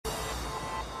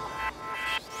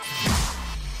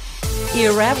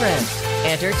Irreverent,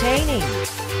 entertaining,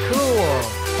 cool.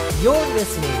 You're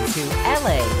listening to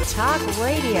LA Talk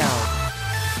Radio.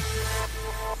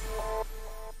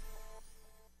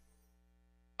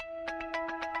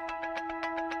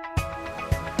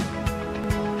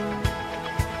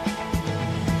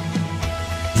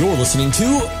 You're listening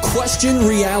to Question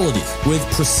Reality with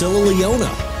Priscilla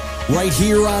Leona, right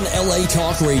here on LA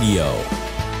Talk Radio.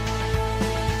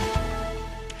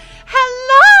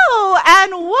 Hello,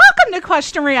 and welcome to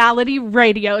Question Reality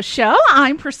Radio Show.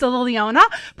 I'm Priscilla Leona,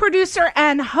 producer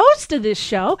and host of this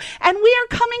show, and we are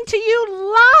coming to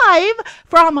you live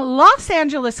from Los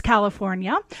Angeles,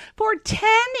 California. For 10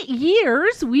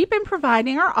 years, we've been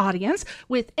providing our audience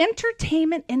with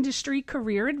entertainment industry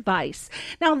career advice.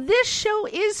 Now, this show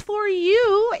is for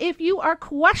you if you are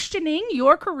questioning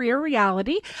your career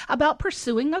reality about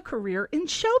pursuing a career in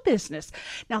show business.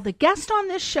 Now, the guests on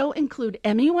this show include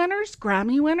Emmy winners,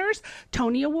 Grammy winners,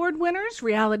 Tony Award winners,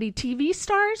 reality TV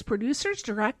stars, producers,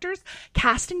 directors,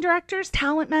 casting directors,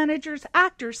 talent managers,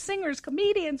 actors, singers,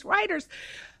 comedians, writers,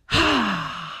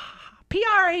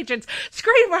 PR agents,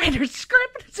 screenwriters,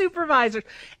 script supervisors.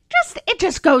 It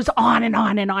just goes on and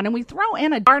on and on. And we throw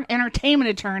in a darn entertainment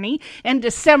attorney in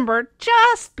December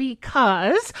just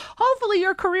because hopefully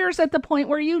your career is at the point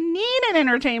where you need an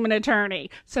entertainment attorney.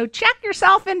 So check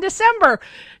yourself in December.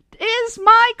 Is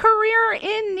my career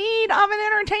in need of an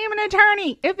entertainment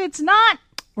attorney? If it's not,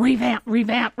 revamp.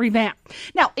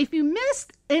 Now, if you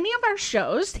missed any of our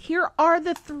shows, here are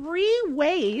the 3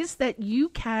 ways that you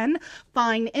can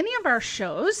find any of our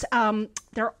shows.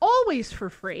 They're always for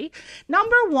free.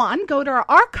 Number 1, go to our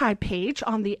archive page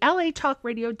on the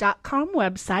latalkradio.com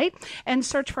website and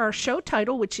search for our show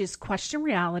title, which is Question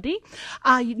Reality.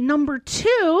 Number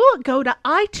 2, go to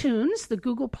iTunes, the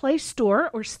Google Play Store,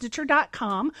 or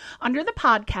Stitcher.com under the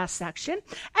podcast section.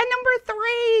 And number 3,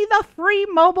 the free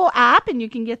mobile app, and you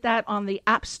can get that on the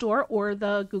App Store or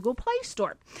the Google Play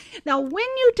Store. Now, when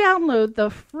you download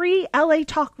the free LA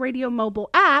Talk Radio mobile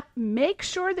app, make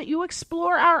sure that you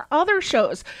explore our other shows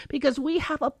because we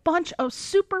have a bunch of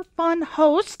super fun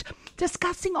hosts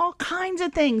discussing all kinds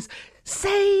of things.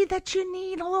 Say that you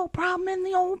need a little problem in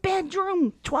the old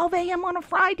bedroom, 12 a.m. on a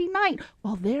Friday night.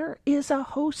 Well, there is a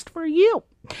host for you.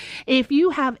 If you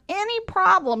have any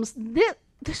problems,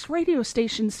 this radio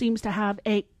station seems to have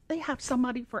they have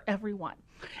somebody for everyone.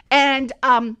 And,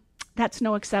 that's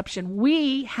no exception.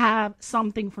 We have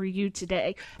something for you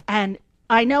today. And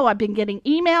I know I've been getting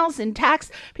emails and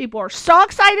texts. People are so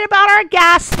excited about our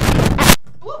guests.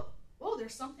 Oh,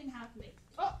 there's something happening.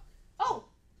 Oh.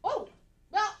 Well,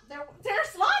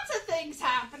 there's lots of things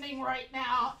happening right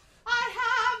now. I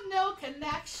have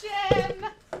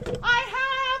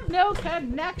no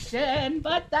connection,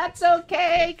 but that's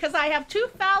okay because I have 2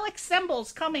 phallic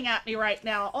symbols coming at me right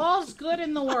now. All's good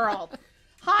in the world.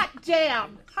 Hot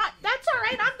damn. That's all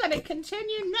right. I'm going to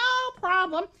continue. No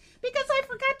problem. Because I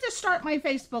forgot to start my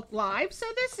Facebook Live. So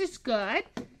this is good.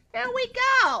 There we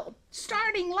go.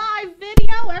 Starting live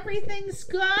video. Everything's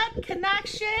good.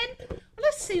 Connection.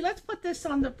 Let's see. Let's put this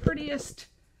on the prettiest.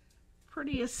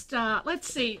 Let's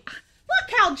see. Look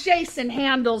how Jason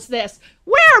handles this.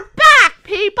 We're back,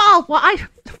 people. Well, I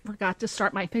forgot to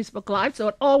start my Facebook Live. So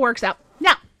it all works out.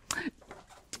 Now,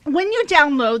 when you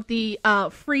download the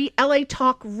free LA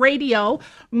Talk Radio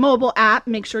mobile app,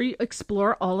 make sure you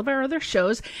explore all of our other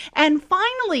shows. And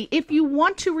finally, if you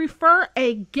want to refer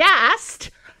a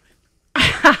guest,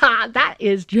 that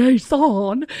is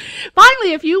Jason.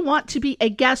 Finally, if you want to be a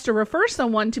guest or refer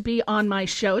someone to be on my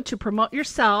show to promote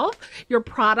yourself, your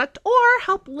product, or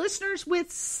help listeners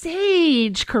with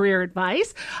sage career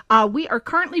advice, we are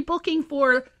currently booking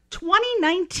for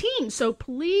 2019. So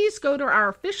please go to our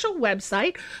official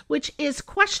website, which is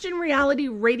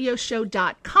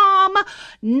questionrealityradioshow.com,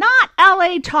 not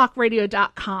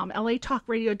latalkradio.com.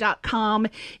 latalkradio.com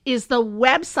is the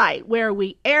website where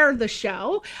we air the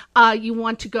show. You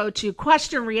want to go to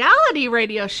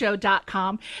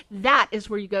questionrealityradioshow.com. That is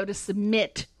where you go to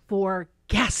submit for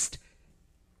guest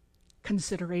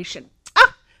consideration.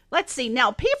 Let's see.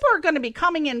 Now, people are going to be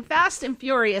coming in fast and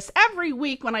furious every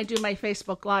week when I do my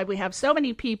Facebook Live. We have so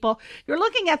many people. You're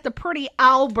looking at the pretty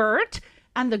Albert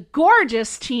and the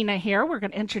gorgeous Tina here. We're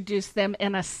going to introduce them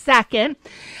in a second.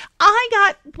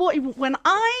 When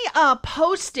I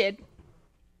posted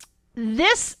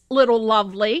this little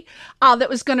lovely that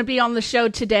was going to be on the show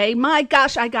today, my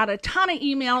gosh, I got a ton of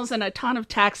emails and a ton of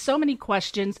texts, so many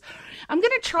questions. I'm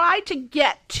going to try to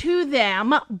get to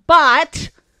them,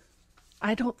 but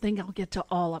I don't think I'll get to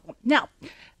all of them. Now,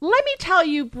 let me tell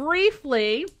you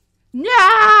briefly No,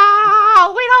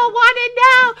 we don't want it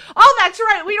now. Oh, that's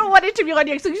right. We don't want it to be on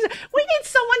the exclusive. We need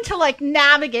someone to like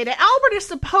navigate it. Albert is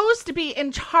supposed to be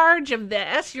in charge of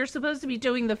this. You're supposed to be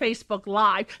doing the Facebook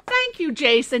Live. Thank you,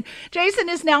 Jason. Jason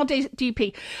is now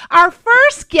DP. Our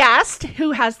first guest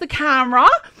who has the camera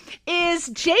is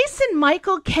Jason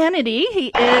Michael Kennedy. He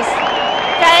is.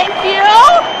 Thank you.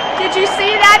 Did you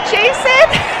see that, Jason?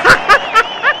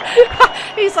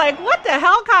 He's like, what the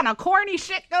hell kind of corny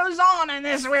shit goes on in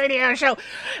this radio show?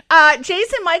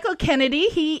 Jason Michael Kennedy,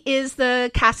 he is the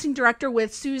casting director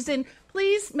with Susan.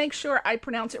 Please make sure I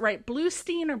pronounce it right.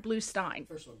 Bluestein or Bluestein?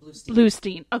 First one, Bluestein.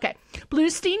 Bluestein. Okay.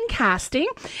 Bluestein Casting.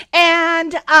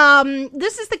 And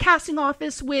this is the casting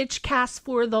office which casts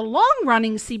for the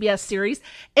long-running CBS series,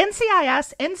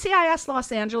 NCIS, NCIS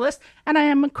Los Angeles, and I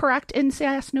am correct,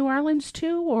 NCIS New Orleans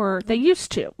too, or they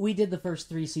used to? We did the first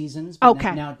 3 seasons, but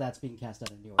okay. now that's being cast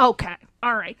out in New York. Okay.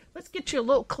 All right. Let's get you a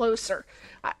little closer.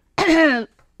 Let's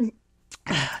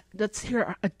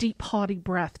hear a deep, haughty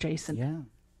breath, Jason. Yeah.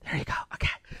 There you go. Okay.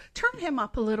 Turn him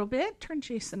up a little bit. Turn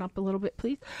Jason up a little bit,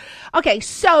 please. Okay,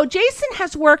 so Jason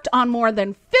has worked on more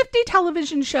than 50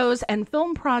 television shows and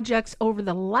film projects over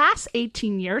the last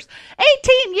 18 years.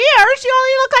 18 years? You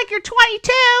only look like you're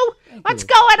 22. What's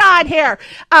going on here?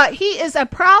 He is a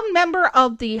proud member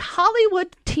of the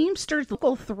Hollywood Teamsters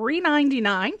Local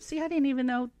 399. See, I didn't even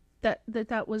know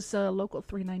that was Local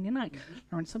 399.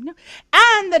 Learn something new.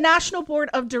 And the National Board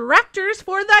of Directors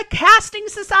for the Casting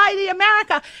Society of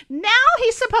America. Now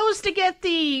he's supposed to get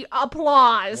the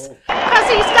applause because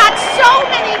he's got so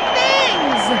many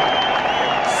things.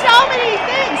 So many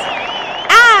things.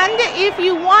 And if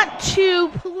you want to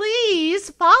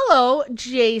please follow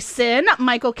Jason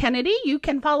Michael Kennedy, you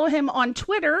can follow him on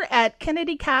Twitter at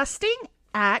Kennedy Casting,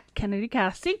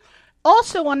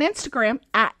 also on Instagram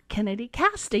at Kennedy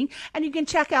Casting, and you can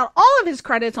check out all of his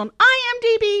credits on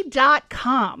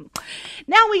imdb.com.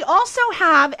 Now, we also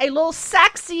have a little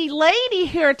sexy lady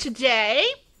here today.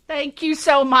 Thank you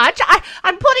so much.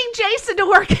 I'm putting Jason to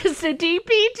work as the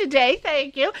DP today.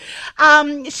 Thank you.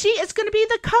 She is going to be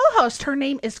the co-host. Her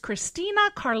name is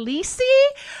Christina Carlisi.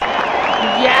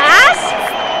 Yes,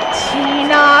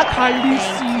 Tina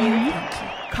Carlisi.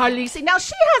 Carlisi. Now,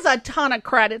 she has a ton of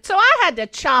credit, so I had to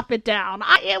chop it down.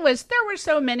 There were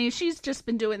so many. She's just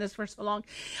been doing this for so long.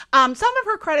 Some of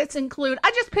her credits include,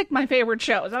 I just picked my favorite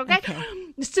shows, okay?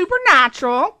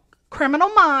 Supernatural, Criminal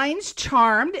Minds,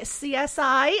 Charmed,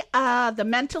 CSI, The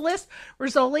Mentalist,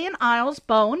 Rizzoli and Isles,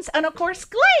 Bones, and of course,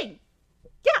 Glee.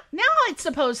 Yeah, now it's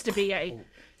supposed to be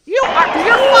you're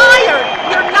fired.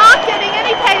 You're not getting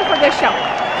any pay for this show.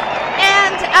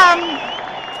 And,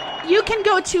 you can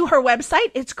go to her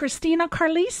website. It's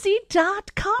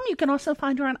ChristinaCarlisi.com. You can also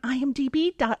find her on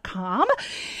IMDb.com.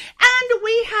 And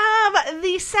we have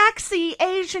the sexy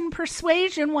Asian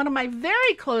persuasion, one of my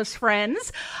very close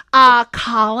friends,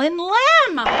 Colin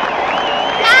Lim.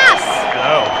 Yes.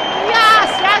 Hello.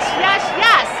 Yes.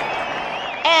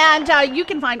 And you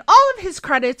can find all of his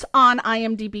credits on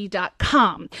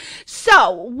imdb.com.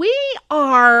 So we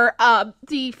are,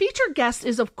 the featured guest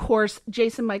is, of course,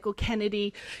 Jason Michael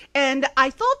Kennedy. And I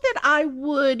thought that I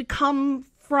would come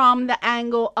from the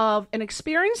angle of an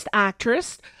experienced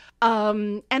actress,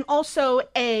 and also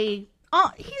can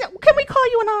we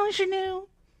call you an ingenue?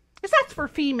 Because that's for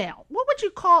female. What would you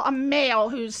call a male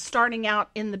who's starting out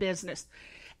in the business?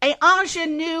 A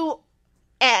ingenue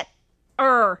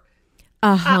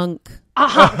a hunk. A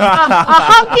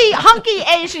hunky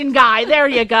Asian guy. There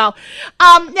you go.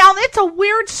 Now, it's a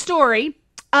weird story,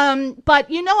 but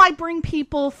I bring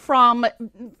people from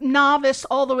novice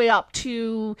all the way up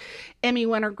to Emmy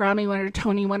winner, Grammy winner,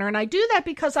 Tony winner, and I do that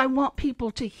because I want people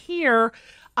to hear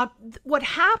what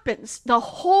happens. The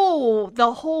whole.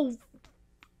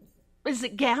 Is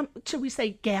it should we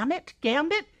say gamut?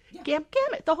 Gambit? Yeah.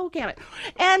 Gamut. The whole gamut.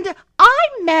 And I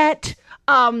met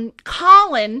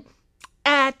Colin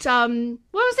at, what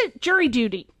was it? Jury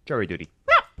duty. Jury duty.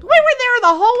 Yeah, we were there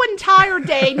the whole entire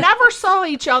day, never saw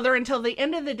each other until the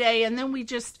end of the day, and then we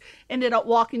just ended up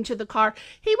walking to the car.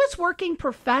 He was working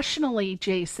professionally,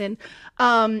 Jason,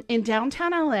 in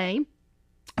downtown LA,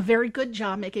 a very good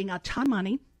job, making a ton of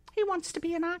money. He wants to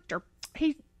be an actor.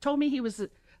 He told me he was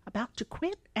about to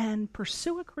quit and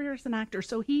pursue a career as an actor.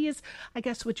 So he is, I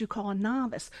guess, what you call a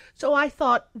novice. So I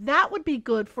thought that would be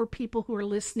good for people who are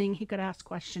listening. He could ask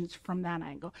questions from that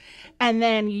angle. And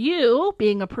then you,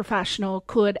 being a professional,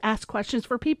 could ask questions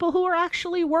for people who are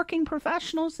actually working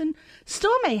professionals and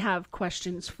still may have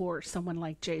questions for someone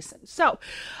like Jason. So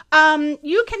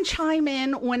you can chime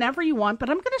in whenever you want,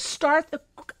 but I'm going to start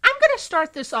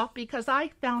this off because I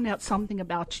found out something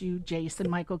about you, Jason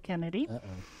Michael Kennedy.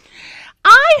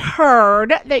 I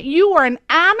heard that you were an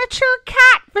amateur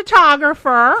cat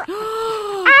photographer and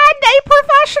a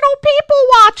professional people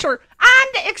watcher.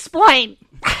 And explain.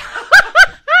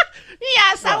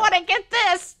 Yes, well, I want to get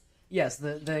this. Yes,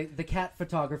 the cat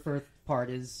photographer part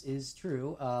is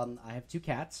true. I have 2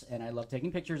 cats, and I love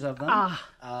taking pictures of them.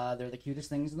 They're the cutest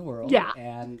things in the world. Yeah.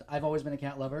 And I've always been a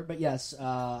cat lover. But yes,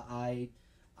 I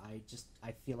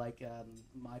feel like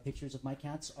my pictures of my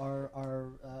cats are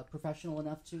professional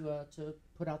enough to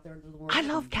put out there into the world. I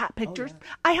love cat pictures. Oh, yeah.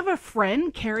 I have a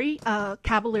friend, Carrie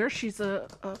Cavalier. She's a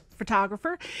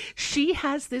photographer. She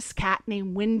has this cat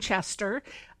named Winchester,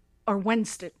 or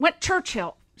Winston,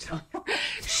 Churchill.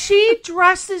 She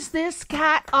dresses this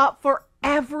cat up for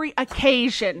every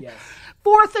occasion. Yes.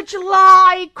 4th of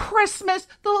July, Christmas,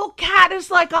 the little cat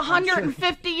is like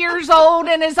 150 years old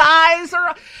and his eyes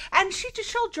are... And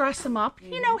she'll dress him up.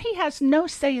 You know, he has no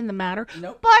say in the matter.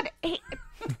 Nope. But I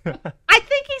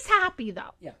think he's happy,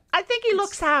 though. Yeah. I think he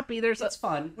looks happy. It's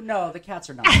fun. No, the cats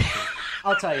are not happy.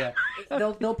 I'll tell you.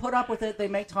 They'll put up with it. They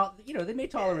may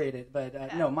tolerate it.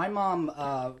 But no, my mom,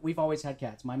 we've always had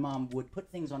cats. My mom would put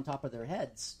things on top of their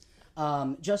heads.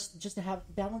 Just to have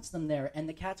balance them there, and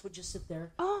the cats would just sit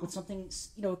there with something.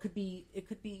 It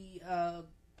could be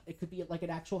like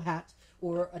an actual hat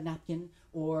or a napkin,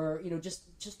 or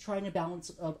just trying to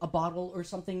balance a bottle or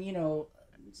something.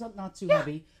 Something not too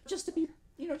heavy, just to be.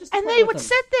 Just to and play they with would them.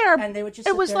 sit there. And they would just.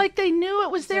 It sit was there. like they knew it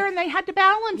was there, and they had to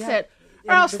balance it, or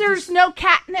And else they're there's just- no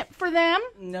catnip for them.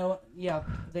 No, yeah,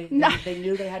 they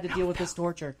knew they had to deal with this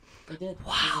torture. They did.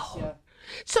 Wow.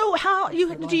 So how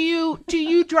do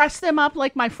you dress them up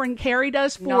like my friend Carrie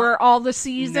does for all the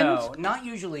seasons? No, not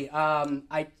usually. I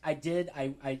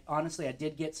honestly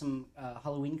did get some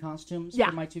Halloween costumes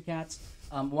for my 2 cats.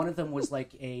 One of them was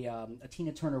like a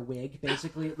Tina Turner wig,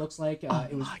 basically. It looks like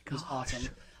it was awesome.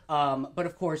 But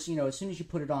of course, as soon as you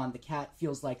put it on, the cat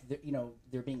feels like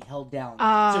they're being held down,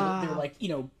 so they're like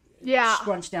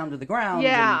scrunched down to the ground.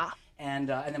 Yeah. And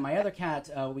then my other cat,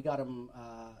 we got him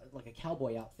like a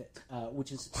cowboy outfit,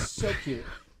 which is so cute.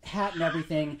 Hat and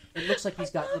everything. It looks like he's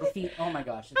got little feet. Oh my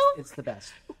gosh, it's the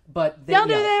best. But do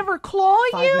they ever claw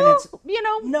 5 you? minutes.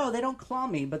 No, they don't claw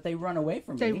me, but they run away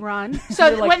from me. They run.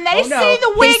 So like, when they "Oh, no, see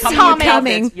the he's wig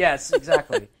coming. Yes,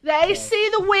 exactly. They see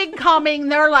the wig coming.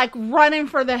 They're like running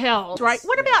for the hills, right?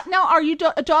 What about now? Are you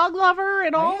a dog lover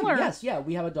at all? Or? Yes, yeah,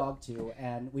 we have a dog too,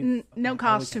 and we no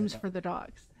costumes for the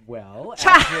dogs. Well,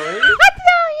 actually,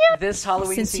 this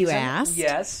Halloween Since season, you asked.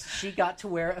 yes, she got to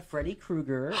wear a Freddy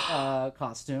Krueger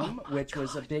costume, which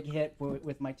was a big hit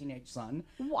with my teenage son,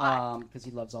 because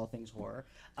he loves all things horror.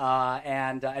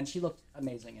 And she looked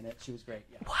amazing in it. She was great.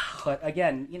 Yeah. Wow. But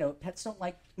again, pets don't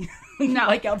like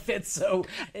like outfits, so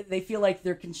they feel like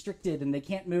they're constricted and they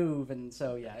can't move, and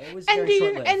so it was very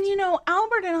short-lived.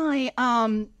 Albert and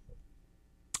I,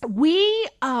 we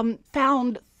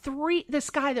found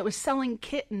this guy that was selling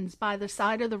kittens by the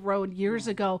side of the road years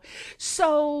ago.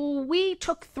 So we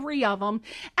took 3 of them,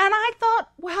 and I thought,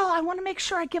 well, I want to make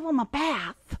sure I give them a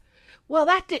bath. Well,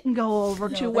 that didn't go over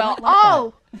too well.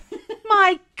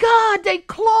 My God, they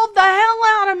clawed the hell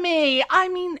out of me. I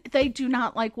mean, they do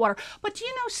not like water. But do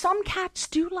you know some cats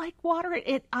do like water?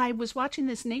 I was watching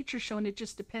this nature show, and it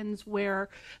just depends where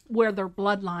their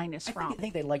bloodline is from. I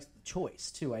think they like the choice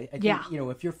too. I think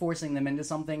if you're forcing them into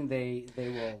something, they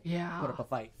will put up a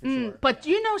fight for sure. But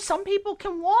some people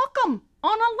can walk them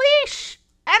on a leash,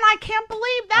 and I can't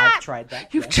believe that. I've tried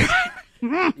that. You've tried.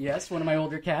 Yes, one of my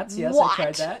older cats. Yes, What? I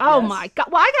tried that. Oh yes. my God!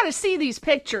 Well, I got to see these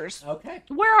pictures. Okay.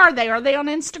 Where are they? Are they on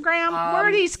Instagram? Where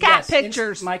are these cat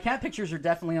pictures? My cat pictures are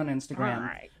definitely on Instagram. All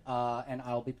right. And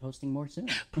I'll be posting more soon.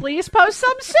 Please post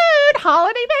some soon.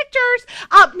 Holiday pictures.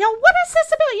 Now, what is this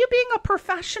about you being a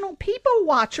professional people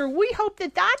watcher? We hope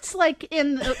that's like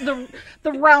in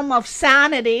the realm of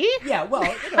sanity. Yeah,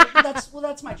 well,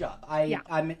 that's my job.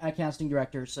 I'm a casting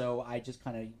director, so I just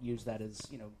kind of use that as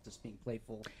just being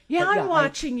playful. Yeah, I'm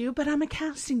watching you, but I'm a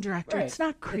casting director. Right. It's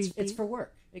not creepy. It's for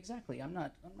work. Exactly. I'm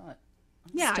not.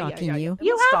 Stalking you.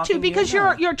 You have to, because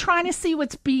you're trying to see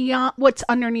what's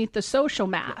underneath the social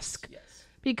mask. Yes.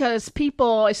 Because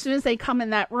people, as soon as they come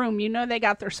in that room, they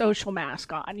got their social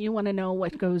mask on. You want to know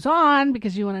what goes on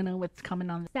because you want to know what's coming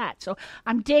on that. So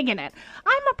I'm digging it.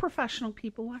 I'm a professional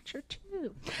people watcher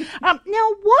too. Now,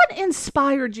 what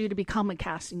inspired you to become a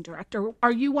casting director?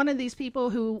 Are you one of these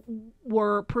people who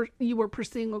were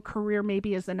pursuing a career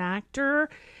maybe as an actor,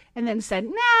 and then said,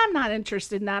 "Nah, I'm not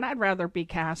interested in that. I'd rather be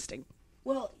casting"?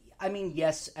 Well, I mean,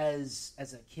 yes. As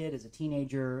a kid, as a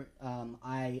teenager,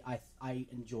 I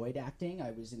enjoyed acting.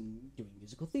 I was doing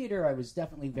musical theater. I was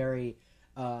definitely very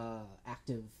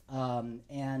active,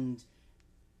 and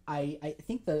I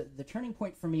think the turning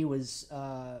point for me was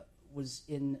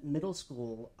in middle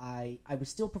school. I was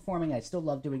still performing. I still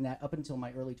loved doing that up until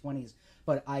my early 20s.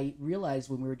 But I realized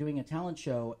when we were doing a talent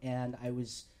show and I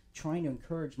was trying to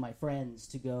encourage my friends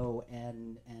to go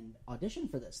and audition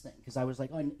for this thing, because I was like,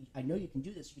 oh, I know you can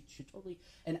do this. You should totally.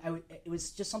 And it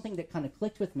was just something that kind of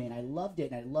clicked with me, and I loved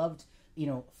it, and I loved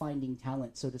finding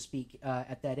talent, so to speak,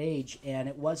 at that age. And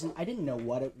it wasn't. I didn't know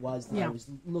what it was that I was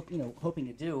hoping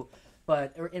to do.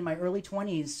 But in my early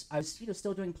 20s, I was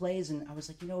still doing plays, and I was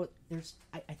like,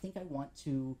 I think I want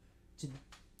to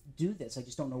do this. I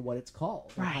just don't know what it's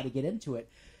called or how to get into it.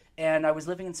 And I was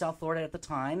living in South Florida at the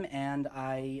time, and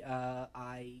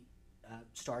I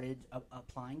started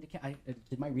applying I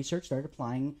did my research, started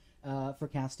applying for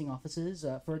casting offices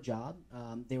for a job.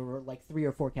 There were like 3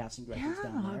 or 4 casting directors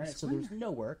down there, so there was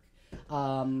no work,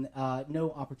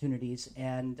 no opportunities.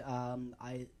 And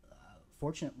I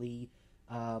fortunately,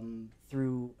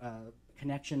 through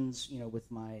connections, with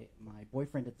my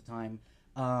boyfriend at the time,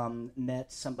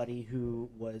 met somebody who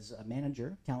was a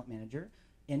talent manager.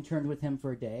 Interned with him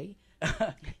for a day.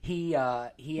 He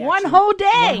one whole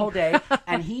day,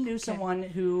 and he knew someone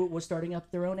who was starting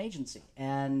up their own agency,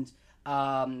 and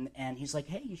he's like,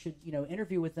 hey, you should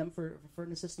interview with them for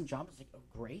an assistant job. I was like, oh,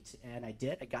 great, and I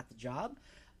did. I got the job.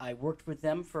 I worked with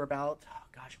them for about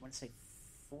I want to say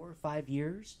 4 or 5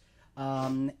 years,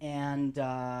 and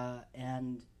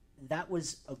that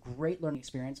was a great learning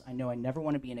experience. I know I never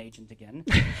want to be an agent again,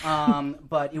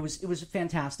 but it was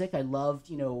fantastic. I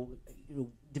loved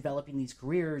developing these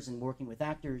careers and working with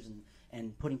actors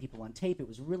and putting people on tape. It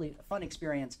was really a fun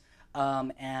experience,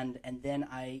 and then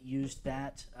I used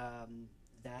that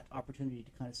opportunity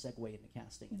to kind of segue into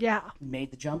casting. Yeah,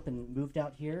 made the jump and moved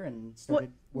out here and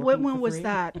started When working. When was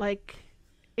that? Like,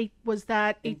 was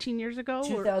that 18 years ago?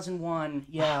 2001.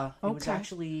 Yeah, okay. It was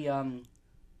actually.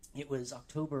 It was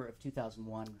October of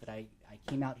 2001 that I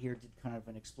came out here, did kind of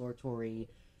an exploratory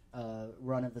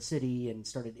run of the city, and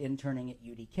started interning at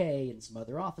UDK and some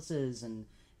other offices, and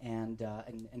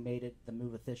made it the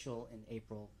move official in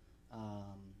April.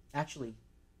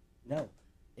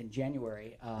 In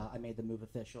January, I made the move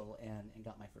official and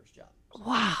got my first job. So,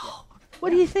 wow.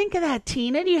 What do you think of that,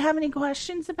 Tina? Do you have any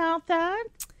questions about that?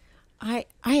 I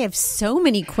have so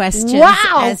many questions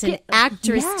as an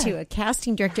actress to a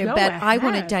casting director, but I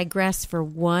want to digress for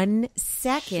 1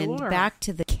 second back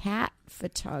to the cat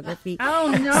photography.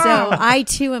 Oh, no. So I,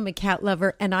 too, am a cat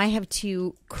lover, and I have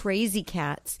 2 crazy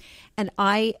cats, and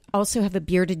I also have a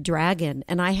bearded dragon,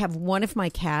 and I have one of my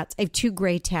cats. I have 2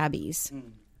 gray tabbies,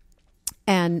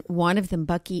 and one of them,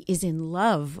 Bucky, is in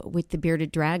love with the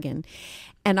bearded dragon,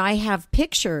 and I have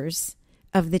pictures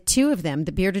of the 2 of them,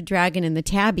 the bearded dragon and the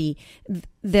tabby,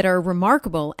 that are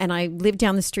remarkable. And I live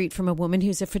down the street from a woman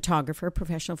who's a photographer, a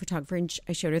professional photographer, and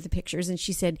I showed her the pictures, and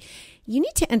she said, you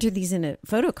need to enter these in a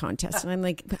photo contest. And I'm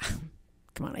like,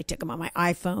 come on, I took them on my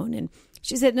iPhone. And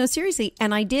she said, no, seriously.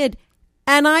 And I did.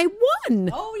 And I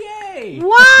won. Oh, yay.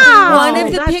 Wow. One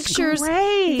of the pictures,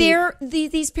 great.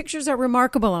 These pictures are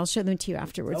remarkable. I'll show them to you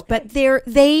afterwards. Okay. But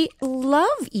they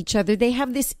love each other. They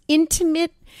have this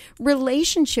intimate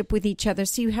relationship with each other.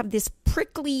 So you have this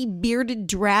prickly, bearded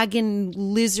dragon,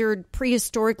 lizard,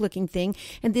 prehistoric looking thing,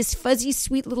 and this fuzzy,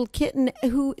 sweet little kitten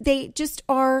who they just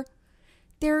are,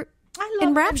 they're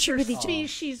enraptured with each other.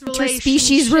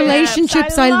 Interspecies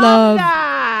relationships. I love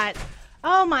that.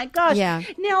 Oh my gosh! Yeah.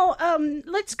 Now,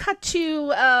 let's cut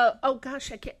to.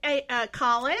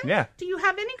 Colin. Yeah. Do you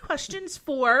have any questions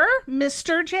for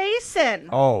Mr. Jason?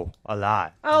 Oh, a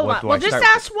lot. Oh, What do well, I just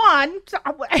start- ask one,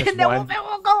 and then one?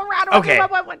 we'll go around. Okay. I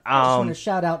just want to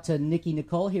shout out to Nikki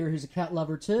Nicole here, who's a cat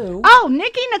lover too. Oh,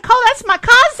 Nikki Nicole, that's my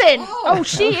cousin. Oh,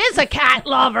 she is a cat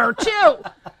lover too.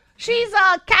 She's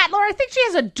a cat lover. I think she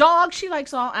has a dog. She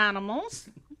likes all animals.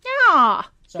 Yeah.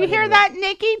 Sorry, You hear Lily. that,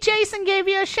 Nikki? Jason gave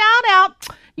you a shout out.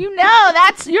 You know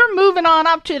you're moving on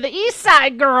up to the East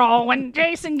Side girl when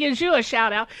Jason gives you a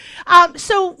shout out.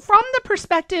 So from the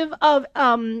perspective of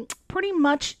pretty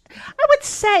much, I would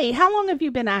say, how long have you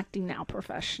been acting now,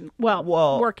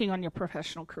 working on your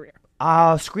professional career?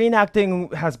 Screen acting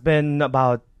has been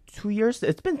about 2 years.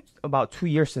 It's been about 2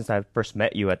 years since I first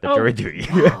met you at the jury duty.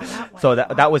 So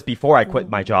that was before I quit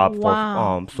my job.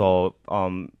 Wow.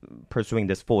 Pursuing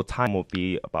this full time will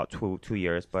be about two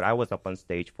years. But I was up on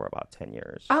stage for about 10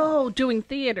 years. Oh, doing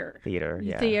theater.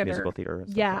 Musical theater. And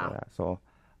stuff Yeah. like that. So,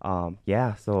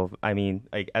 So I mean,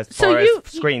 as So far as you-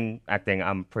 screen acting,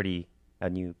 I'm pretty a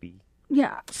newbie.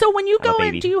 Yeah. So when you I'm a go in,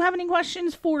 baby. do you have any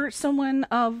questions for someone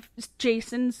of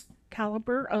Jason's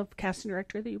caliber of casting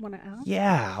director that you want to ask?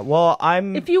 Yeah. Well,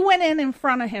 If you went in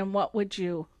front of him, what would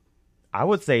you? I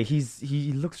would say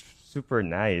he looks super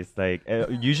nice. Like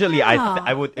usually,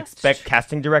 I would expect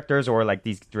casting directors or like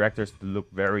these directors to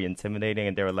look very intimidating,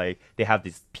 and they have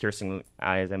these piercing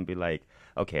eyes and be like,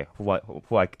 okay,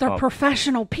 they're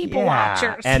professional people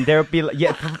watchers, and they'll be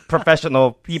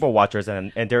professional people watchers,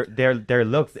 and their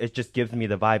looks. It just gives me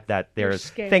the vibe that they're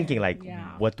thinking like,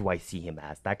 what do I see him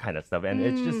as? That kind of stuff, and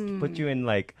it just puts you in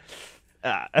like.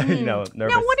 Nervous. Now,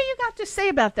 what do you got to say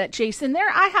about that, Jason?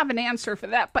 I have an answer for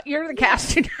that, but you're the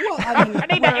casting. Well, I mean, I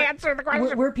need to answer the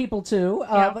question. We're people too,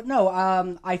 but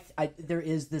no, there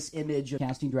is this image of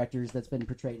casting directors that's been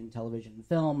portrayed in television and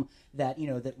film that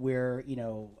that we're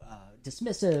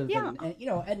dismissive,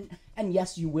 and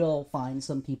yes, you will find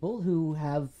some people who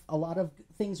have a lot of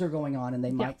things are going on, and they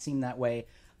might seem that way,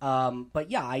 but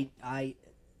yeah, I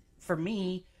for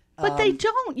me. But they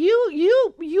don't.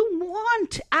 You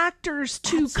want actors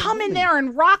to come in there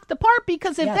and rock the part,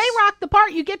 because if they rock the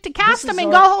part, you get to cast them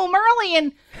and go home early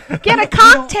and get a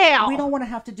cocktail. We don't want to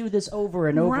have to do this over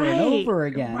and over and over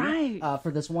again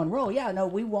for this one role. Yeah, no,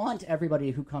 we want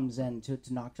everybody who comes in to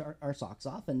knock our socks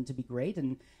off and to be great.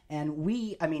 And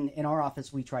in our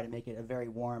office, we try to make it a very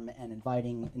warm and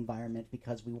inviting environment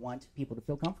because we want people to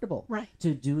feel comfortable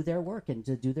to do their work and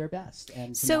to do their best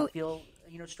and to not feel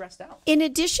stressed out. In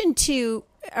addition to,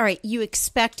 all right, you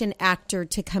expect an actor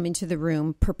to come into the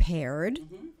room prepared,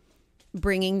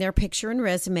 bringing their picture and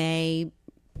resume,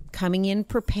 coming in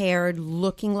prepared,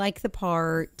 looking like the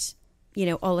part,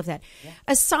 all of that. Yeah.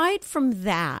 Aside from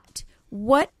that,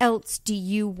 what else do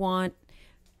you want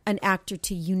an actor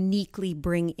to uniquely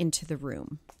bring into the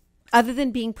room? Other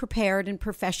than being prepared and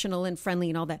professional and friendly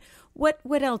and all that, what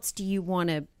else do you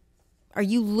are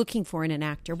you looking for in an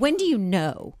actor? When do you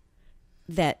know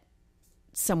that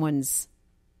someone's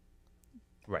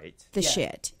the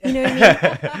shit? You know what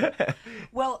I mean?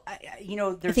 Well, I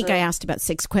think I asked about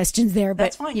 6 questions there, but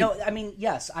that's fine. No, I mean,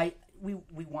 yes, we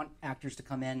want actors to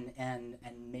come in and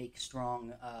make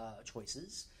strong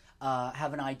choices,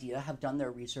 have an idea, have done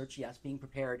their research. Yes, being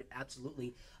prepared,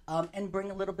 absolutely, and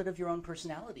bring a little bit of your own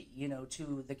personality,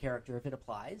 to the character if it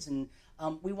applies. And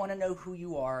we want to know who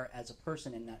you are as a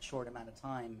person in that short amount of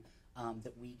time.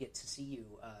 That we get to see you.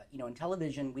 In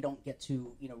television, we don't get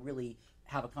to, really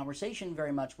have a conversation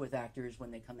very much with actors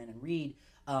when they come in and read,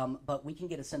 but we can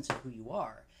get a sense of who you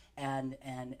are and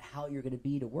how you're going to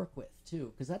be to work with,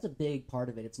 too, because that's a big part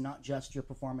of it. It's not just your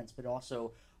performance, but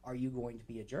also, are you going to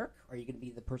be a jerk? Are you going to be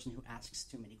the person who asks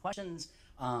too many questions?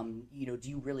 Do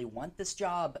you really want this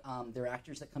job? There are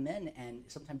actors that come in, and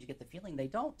sometimes you get the feeling they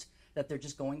don't, that they're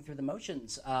just going through the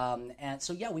motions. And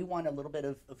so, we want a little bit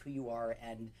of who you are,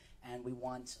 and we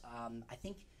want, I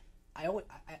think,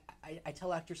 I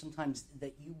tell actors sometimes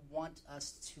that you want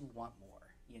us to want more,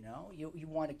 You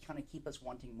want to kind of keep us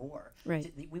wanting more.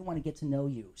 Right. We want to get to know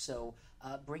you. So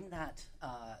bring that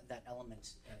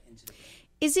element into the game.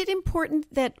 Is it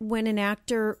important that when an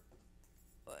actor...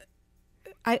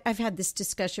 I've had this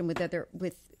discussion with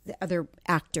other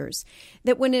actors,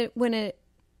 that when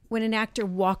an actor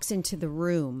walks into the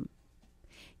room,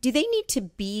 do they need to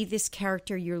be this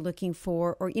character you're looking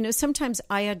for? Or, sometimes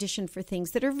I audition for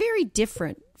things that are very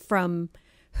different from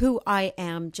who I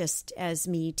am just as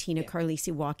me, Tina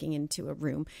Carlisi, walking into a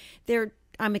room.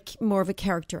 I'm more of a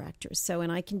character actress,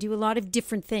 and I can do a lot of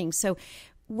different things. So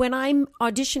when I'm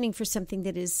auditioning for something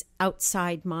that is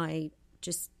outside my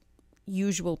just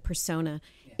usual persona,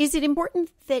 is it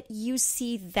important that you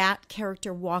see that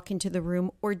character walk into the room,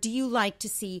 or do you like to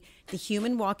see the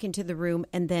human walk into the room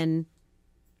and then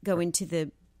go into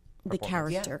the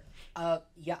character? I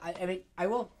mean,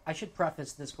 I should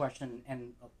preface this question,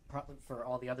 and probably for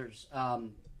all the others,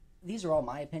 these are all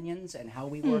my opinions and how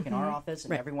we work in our office,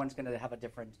 and everyone's going to have a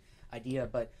different idea.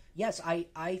 But yes,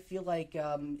 I feel like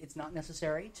it's not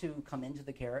necessary to come into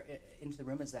the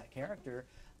room as that character,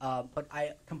 but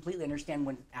I completely understand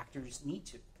when actors need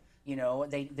to.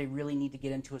 They really need to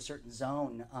get into a certain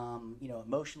zone,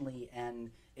 emotionally,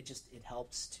 and it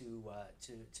helps to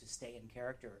stay in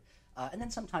character. And then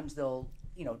sometimes they'll,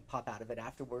 pop out of it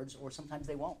afterwards, or sometimes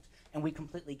they won't, and we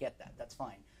completely get that. That's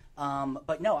fine.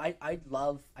 But no, I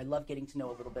love getting to know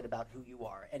a little bit about who you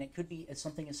are, and it could be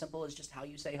something as simple as just how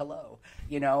you say hello.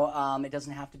 It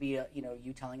doesn't have to be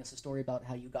you telling us a story about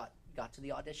how you got to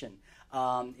the audition.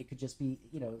 It could just be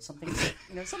something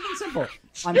something simple.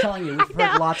 I'm telling you, we've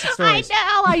heard lots of stories. I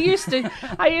know.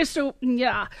 I used to.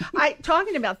 Yeah.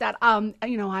 Talking about that. I'm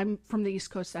from the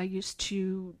East Coast. I used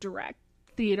to direct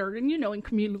theater, and in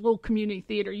little community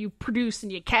theater, you produce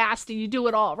and you cast and you do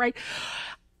it all, right?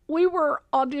 We were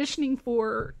auditioning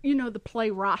for, the play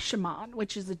Rashomon,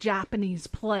 which is a Japanese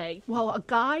play. Well, a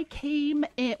guy came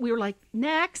in. We were like,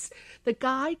 next. The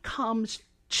guy comes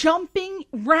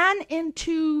ran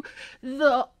into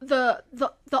the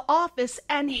office,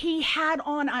 and he had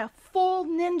on a full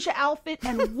ninja outfit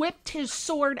and whipped his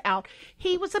sword out.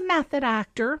 He was a method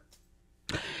actor.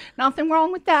 Nothing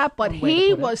wrong with that, but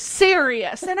he was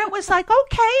serious. And it was like,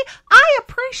 okay, I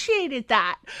appreciated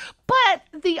that.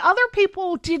 But the other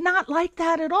people did not like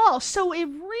that at all. So it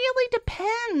really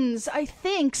depends. I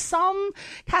think some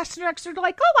casting directors are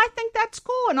like, oh, I think that's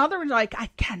cool. And others are like, I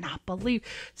cannot believe.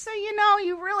 So,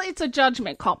 it's a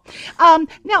judgment call.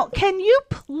 Now, can you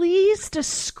please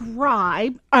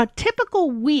describe a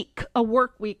typical week, a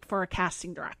work week for a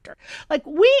casting director? Like,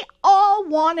 we all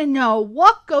want to know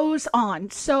what goes on.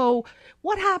 So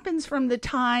what happens from the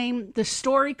time the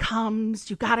story comes,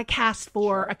 you got to cast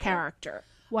for a character?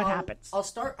 What happens? I'll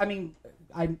start. I mean,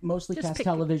 I mostly cast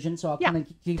television, so I'll kind of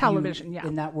keep television,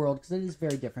 in that world because it is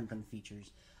very different than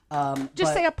features.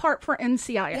 Say a part for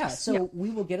NCIS. Yeah, so we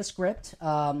will get a script,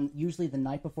 usually the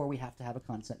night before we have to have a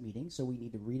concept meeting, so we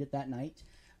need to read it that night.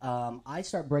 I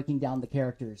start breaking down the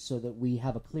characters so that we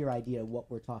have a clear idea of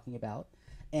what we're talking about.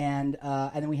 And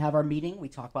then we have our meeting. We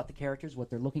talk about the characters, what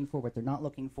they're looking for, what they're not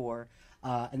looking for.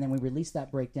 And then we release that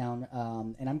breakdown.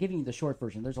 And I'm giving you the short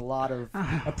version. There's a lot of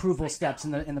approval steps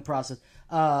in the process.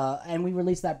 And we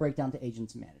release that breakdown to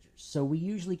agents and managers. So we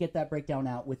usually get that breakdown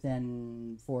out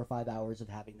within 4 or 5 hours of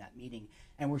having that meeting.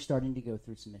 And we're starting to go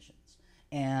through submissions.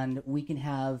 And we can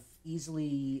have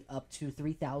easily up to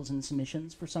 3,000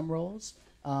 submissions for some roles.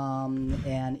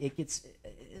 And it gets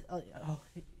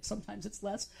sometimes it's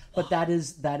less, but that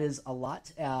is a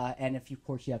lot. And if of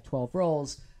course you have 12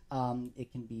 roles,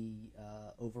 it can be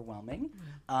overwhelming.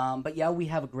 But yeah, we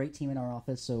have a great team in our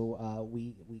office, so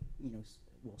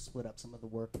we'll split up some of the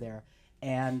work there,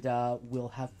 and we'll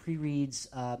have pre-reads.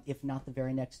 If not the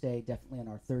very next day, definitely on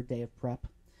our third day of prep.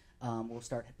 We'll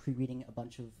start pre-reading a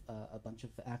bunch of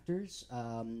actors,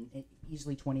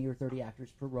 easily 20 or 30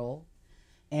 actors per role.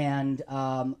 And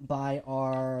by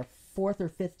our fourth or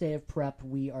fifth day of prep,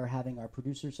 we are having our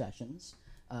producer sessions.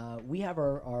 We have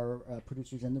our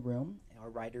producers in the room, our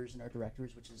writers and our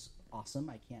directors, which is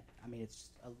awesome. It's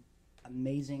an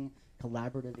amazing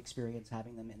collaborative experience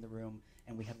having them in the room,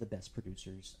 and we have the best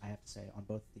producers, I have to say, on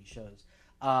both of these shows.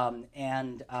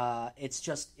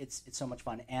 It's so much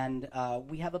fun. And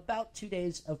we have about 2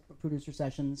 days of producer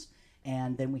sessions,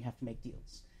 and then we have to make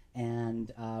deals.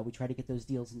 And we try to get those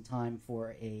deals in time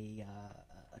for a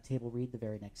table read the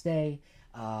very next day,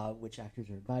 which actors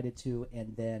are invited to,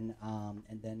 and then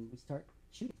we start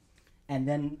shooting, and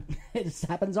then it just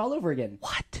happens all over again.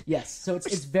 What? Yes, so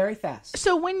it's very fast.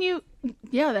 So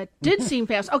that did seem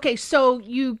fast. Okay, so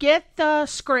you get the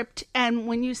script, and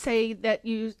when you say that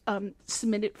you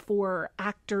submit it for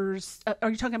actors, are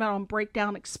you talking about on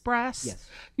Breakdown Express? Yes.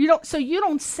 You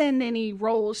don't send any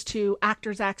roles to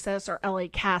Actors Access or LA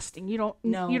Casting. You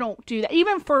don't do that.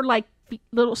 Even for like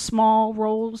little small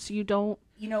roles, you don't.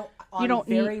 On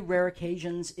very rare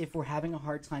occasions, if we're having a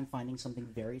hard time finding something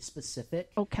very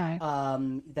specific,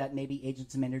 that maybe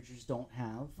agents and managers don't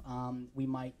have, we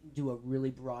might do a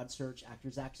really broad search,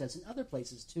 Actors Access, and other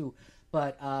places too.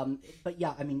 But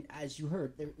yeah, I mean, as you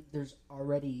heard, there's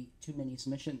already too many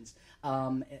submissions.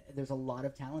 There's a lot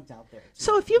of talent out there.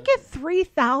 So if you get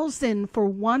 3,000 for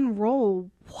one role,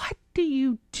 what do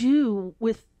you do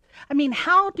with? I mean,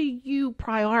 how do you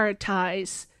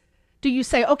prioritize? Do you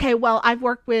say, okay, well, I've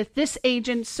worked with this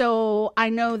agent, so I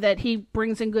know that he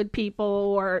brings in good people,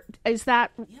 or is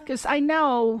that because I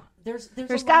know there's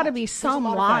got to be some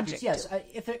logic? Yes,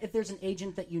 if there's an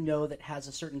agent that that has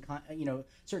a certain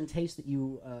certain taste that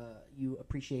you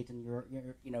appreciate, and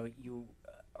you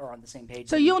are on the same page.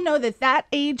 So you'll know that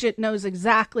agent knows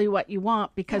exactly what you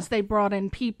want because they brought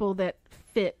in people that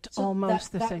fit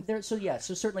almost the same.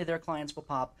 So certainly their clients will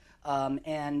pop.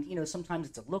 And sometimes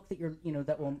it's a look that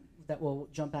that will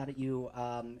jump out at you.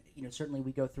 Certainly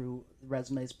we go through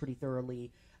resumes pretty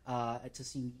thoroughly to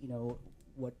see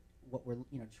what we're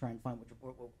try and find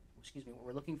what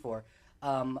we're looking for.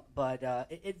 But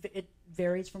it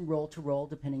varies from role to role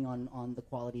depending on the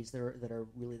qualities that are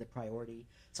really the priority.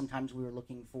 Sometimes we were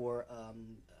looking for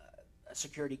a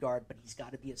security guard, but he's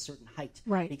got to be a certain height.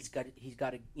 Right. He's got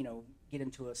to get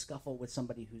into a scuffle with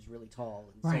somebody who's really tall.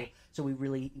 And right. So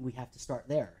we have to start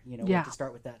there. We have to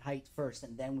start with that height first,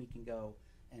 and then we can go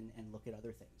and look at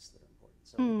other things that are important.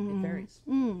 So it varies.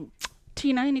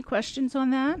 Tina, any questions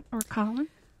on that, or Colin?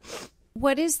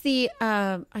 What is the?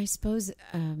 I suppose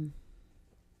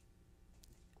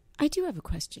I do have a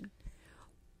question.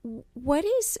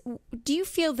 Do you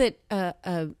feel that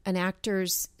an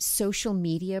actor's social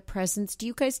media presence, do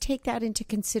you guys take that into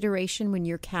consideration when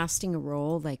you're casting a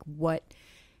role? Like what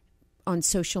on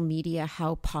social media,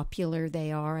 how popular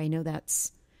they are? I know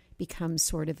that's become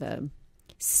sort of a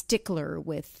stickler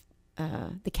with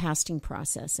the casting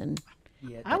process. And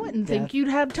I wouldn't think you'd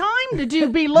have time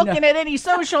to be looking at any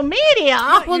social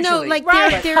media. Well, no, like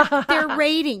they're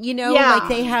rating, like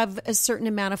they have a certain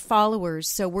amount of followers.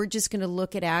 So we're just going to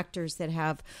look at actors that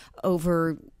have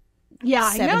over. Yeah,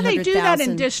 I know they do that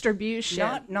in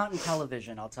distribution. Not in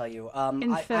television, I'll tell you.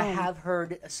 I have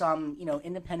heard some,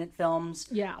 independent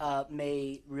films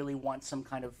may really want some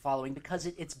kind of following because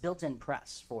it's built-in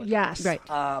press for them. Yes, right.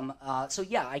 So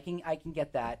yeah, I can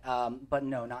get that, but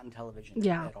no, not in television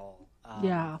at all.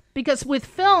 Because with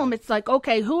film, it's like,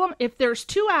 okay, if there's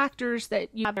two actors that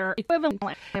you have are equivalent.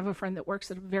 I have a friend that works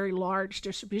at a very large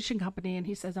distribution company, and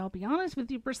he says, I'll be honest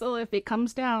with you, Priscilla, if it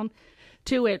comes down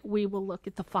to it, we will look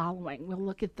at the following. We'll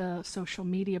look at the social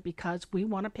media because we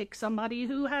want to pick somebody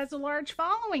who has a large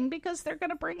following because they're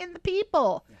going to bring in the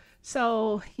people. Yeah.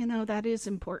 So, that is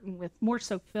important with more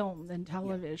so film than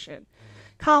television. Yeah.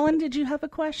 Colin, did you have a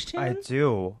question? I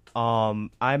do.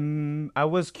 I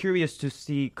was curious to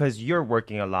see, because you're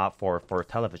working a lot for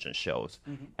television shows,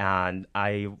 and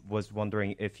I was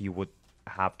wondering if you would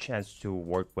have chance to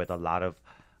work with a lot of,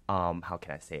 how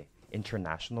can I say,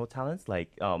 international talents,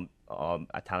 like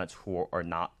talents who are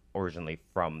not originally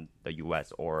from the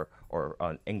U.S. or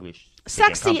English.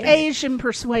 Sexy Asian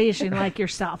persuasion like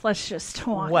yourself. Let's just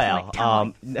talk. Well,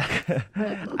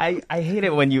 I hate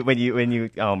it when you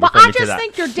Well, I just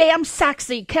think you're damn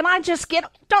sexy. Can I just get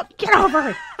over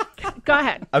it? Go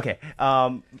ahead. Okay.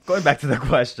 Going back to the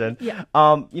question. Yeah.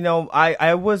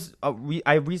 I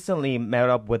recently met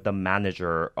up with the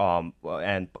manager.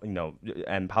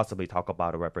 And possibly talk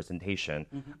about a representation.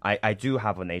 I do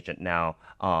have an agent now.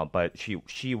 But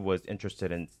she was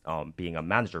interested in being a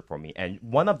manager for me. And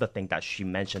one of the things that she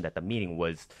mentioned at the meeting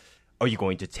was, are you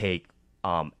going to take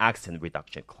accent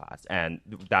reduction class? And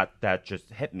that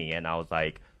just hit me. And I was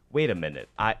like, wait a minute.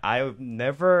 I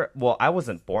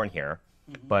wasn't born here,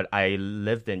 but I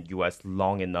lived in U.S.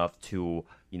 long enough to,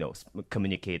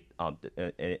 communicate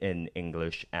in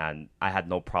English. And I had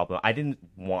no problem. I didn't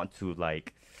want to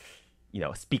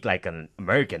speak like an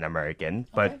American,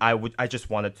 but okay. I just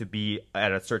wanted to be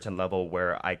at a certain level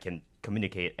where I can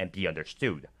communicate and be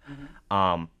understood.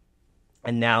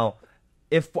 And now,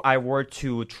 if I were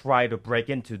to try to break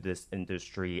into this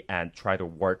industry and try to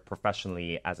work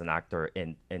professionally as an actor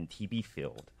in TV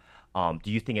field,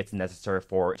 do you think it's necessary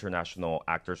for international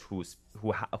actors who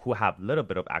have a little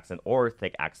bit of accent or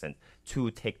thick accent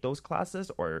to take those classes,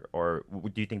 or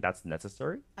do you think that's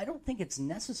necessary? I don't think it's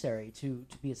necessary to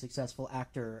be a successful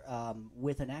actor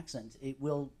with an accent. It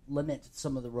will limit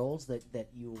some of the roles that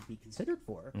you will be considered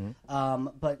for.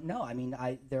 But no, I mean,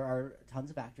 there are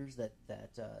tons of actors that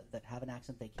have an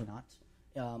accent they cannot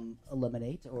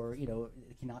eliminate, or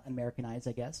cannot Americanize,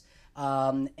 I guess,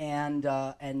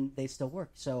 and they still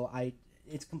work. So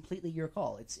it's completely your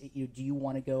call. Do you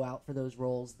want to go out for those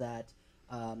roles that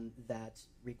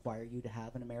require you to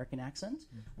have an American accent?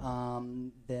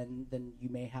 Then you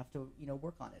may have to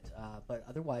work on it. But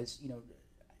otherwise,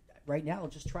 right now,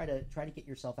 just try to get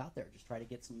yourself out there. Just try to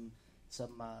get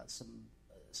some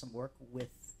work with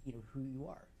who you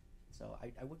are. So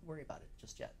I wouldn't worry about it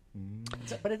just yet.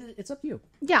 But it's up to you.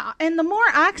 Yeah, and the more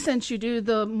accents you do,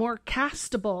 the more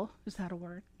castable, is that a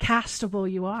word?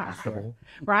 Castable you are. Castable.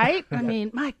 Right? I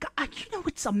mean, my God,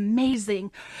 it's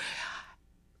amazing.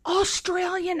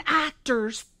 Australian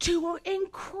actors do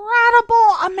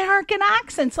incredible American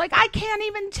accents. Like, I can't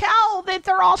even tell that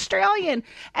they're Australian.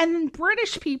 And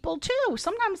British people, too.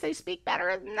 Sometimes they speak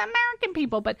better than American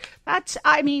people. But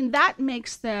that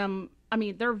makes them...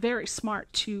 they're very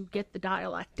smart to get the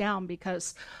dialect down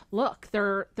because, look,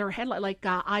 their headline, like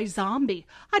iZombie.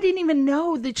 I didn't even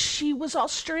know that she was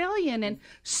Australian, and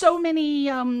so many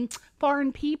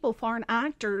foreign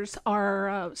actors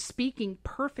are speaking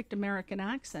perfect American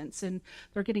accents, and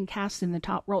they're getting cast in the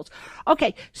top roles.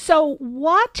 Okay, so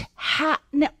what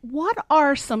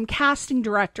are some casting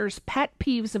directors' pet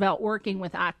peeves about working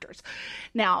with actors?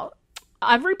 Now,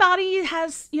 everybody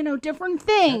has, different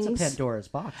things. That's a Pandora's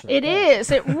box. It is.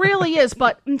 It really is.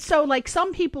 But so,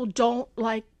 some people don't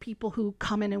like people who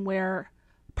come in and wear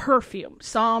perfume.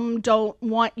 Some don't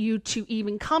want you to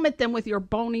even come at them with your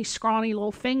bony, scrawny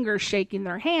little fingers shaking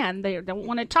their hand. They don't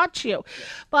want to touch you. Yeah.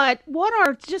 But what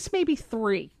are just maybe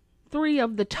three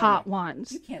of the top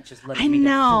ones? You can't just let me get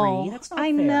three. That's not fair.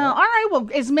 I know. All right. Well,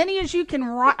 as many as you can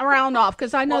round off,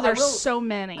 because I know there's so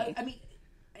many.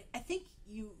 I think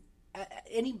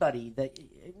anybody that,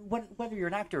 whether you're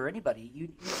an actor or anybody, you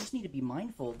just need to be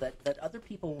mindful that other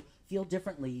people feel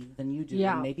differently than you do,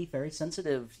 and may be very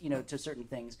sensitive, to certain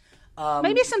things.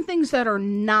 Maybe some things that are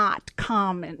not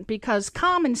common, because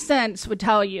common sense would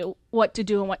tell you what to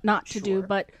do and what not to do,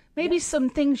 but maybe some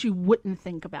things you wouldn't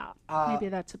think about. Maybe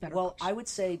that's a better question. I would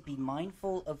say be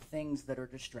mindful of things that are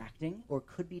distracting or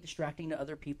could be distracting to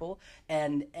other people,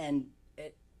 and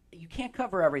you can't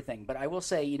cover everything, but I will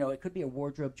say, it could be a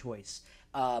wardrobe choice.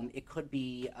 It could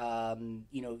be,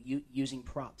 using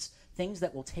props, things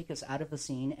that will take us out of the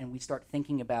scene, and we start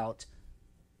thinking about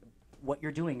what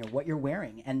you're doing or what you're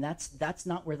wearing, and that's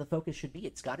not where the focus should be.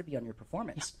 It's got to be on your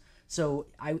performance. Yeah. So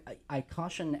I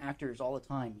caution actors all the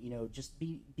time, just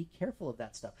be careful of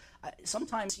that stuff.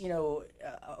 Sometimes, a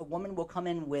woman will come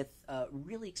in with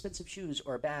really expensive shoes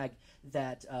or a bag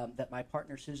that my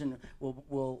partner Susan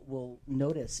will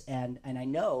notice, and I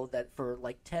know that for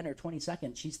like 10 or 20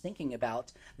 seconds she's thinking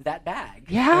about that bag,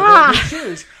 or those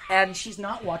shoes, and she's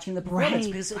not watching the performance,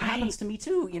 because it happens to me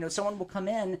too. Someone will come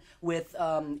in with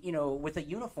with a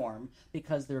uniform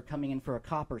because they're coming in for a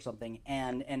cop or something,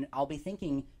 and I'll be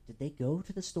thinking, did they go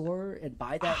to the store and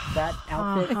buy that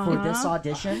outfit for this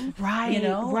audition? Right.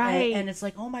 And it's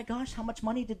like, oh my gosh, how much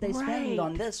money did they spend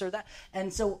on this or that?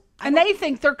 And so, they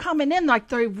think they're coming in like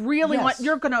they really want.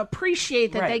 You're going to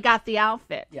appreciate that they got the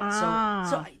outfit. Yeah.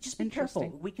 So just be careful.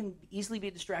 We can easily be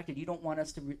distracted. You don't want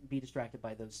us to be distracted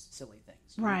by those silly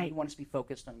things. You want us to be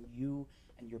focused on you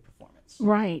and your performance.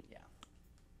 Right. Yeah.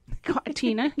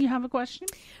 Tina, you have a question?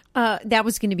 That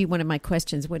was going to be one of my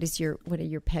questions. What are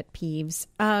your pet peeves?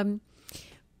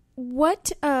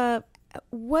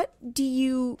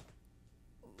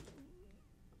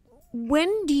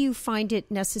 When do you find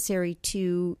it necessary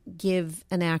to give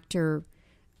an actor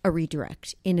a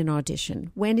redirect in an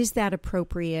audition? When is that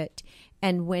appropriate?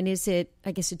 And when is it,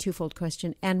 I guess a twofold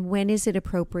question, and when is it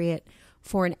appropriate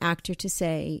for an actor to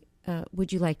say,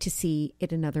 would you like to see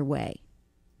it another way?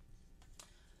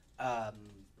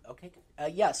 Okay.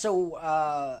 So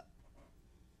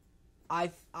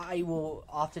I will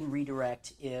often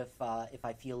redirect if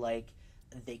I feel like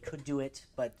they could do it,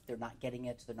 but they're not getting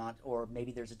it. They're not, or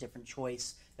maybe there's a different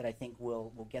choice that I think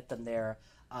will get them there.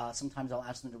 Sometimes I'll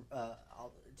ask them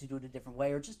to do it a different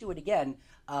way, or just do it again,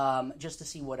 just to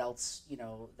see what else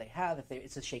they have. If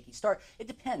it's a shaky start, it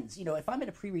depends. If I'm in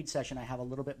a pre-read session, I have a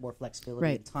little bit more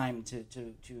flexibility and time to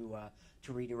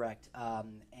redirect.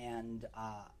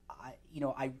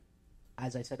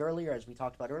 As I said earlier, as we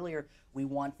talked about earlier, we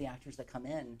want the actors that come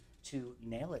in to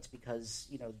nail it, because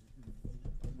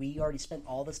we already spent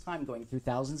all this time going through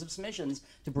thousands of submissions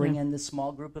to bring in this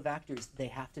small group of actors. They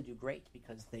have to do great,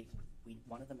 because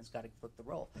one of them has got to flip the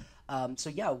role.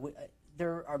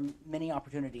 There are many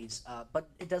opportunities, but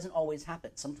it doesn't always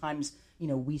happen. Sometimes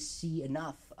we see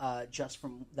enough just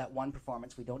from that one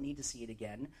performance. We don't need to see it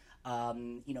again.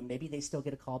 Maybe they still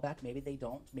get a callback. Maybe they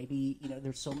don't. Maybe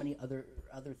there's so many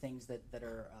other things that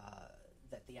are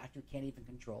that the actor can't even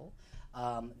control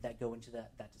that go into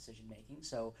that decision making.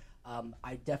 So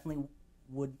I definitely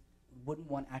wouldn't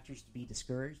want actors to be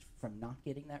discouraged from not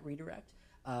getting that redirect,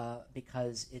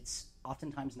 because it's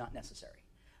oftentimes not necessary.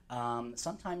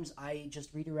 Sometimes I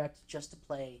just redirect just to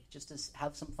play, just to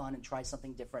have some fun and try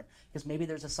something different, because maybe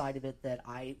there's a side of it that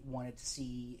I wanted to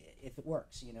see if it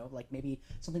works, like maybe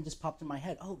something just popped in my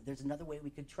head. Oh, there's another way we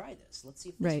could try this. Let's see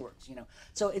if this works,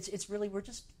 So it's really, we're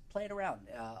just playing around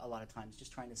a lot of times,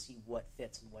 just trying to see what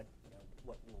fits and what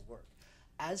will work.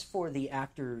 As for the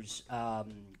actors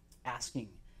asking,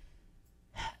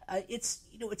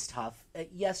 it's tough.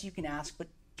 Yes, you can ask, but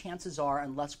chances are,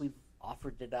 unless we've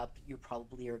offered it up, you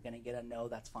probably are going to get a no.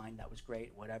 That's fine. That was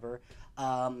great. Whatever.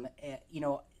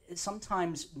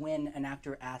 Sometimes when an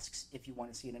actor asks if you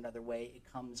want to see it another way, it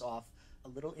comes off a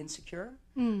little insecure.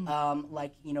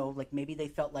 Like maybe they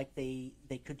felt like they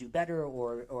could do better,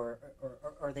 or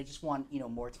they just want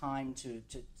more time to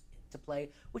play,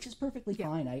 which is perfectly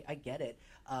fine. I get it.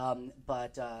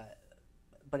 But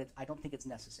I don't think it's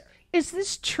necessary. Is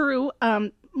this true?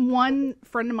 One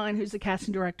friend of mine who's a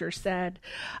casting director said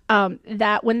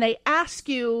that when they ask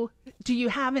you, do you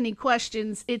have any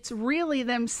questions, it's really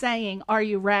them saying, are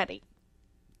you ready?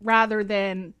 Rather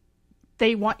than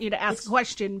they want you to ask a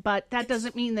question, but that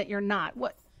doesn't mean that you're not.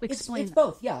 What? Explain. It's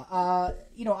both, yeah. I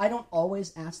don't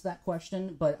always ask that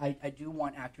question, but I do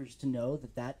want actors to know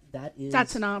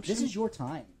that's an option. This is your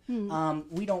time.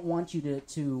 We don't want you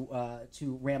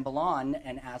to ramble on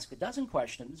and ask a dozen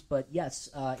questions, but yes,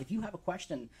 if you have a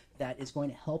question that is going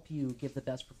to help you give the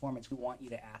best performance, we want you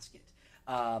to ask it.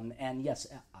 And yes,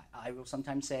 I will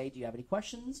sometimes say, do you have any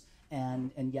questions?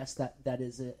 And yes, that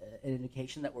is an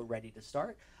indication that we're ready to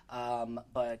start.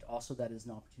 But also that is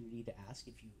an opportunity to ask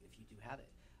if you do have it.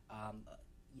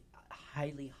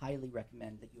 Highly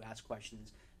recommend that you ask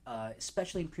questions,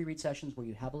 especially in pre-read sessions where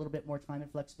you have a little bit more time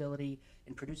and flexibility.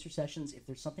 In producer sessions, if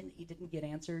there's something that you didn't get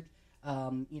answered,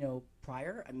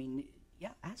 prior,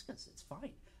 ask us. It's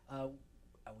fine.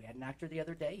 We had an actor the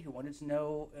other day who wanted to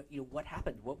know, what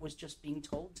happened, what was just being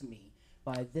told to me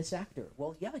by this actor.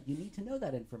 Well, yeah, you need to know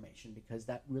that information because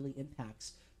that really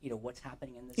impacts, what's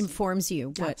happening in the scene. Informs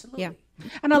you. Absolutely. Yeah.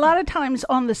 And a lot of times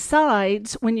on the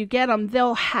sides, when you get them,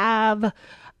 they'll have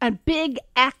a big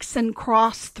X and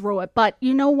cross through it. But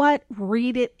you know what?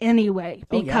 Read it anyway,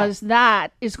 because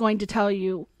that is going to tell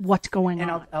you what's going on.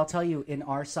 And I'll tell you, in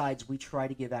our sides, we try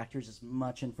to give actors as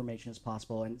much information as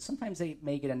possible. And sometimes they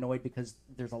may get annoyed because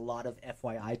there's a lot of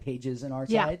FYI pages in our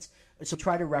sides. So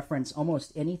try to reference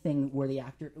almost anything where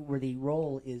the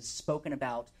role is spoken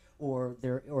about or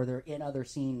they're in other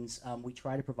scenes. We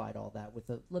try to provide all that with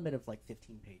a limit of like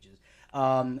 15 pages.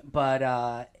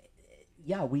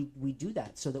 We do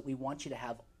that so that we want you to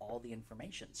have all the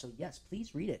information. So yes,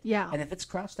 please read it. Yeah. And if it's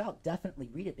crossed out, definitely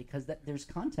read it because there's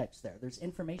context there. There's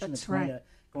information that's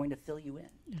going to fill you in.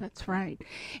 That's right.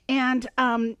 And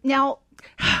now,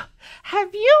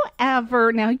 have you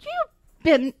ever? Now you've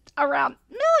been around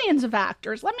millions of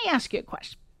actors. Let me ask you a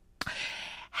question.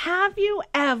 Have you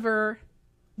ever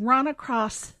run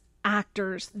across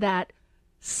actors that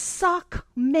suck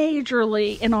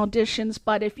majorly in auditions,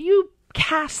 but if you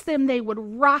cast them, they would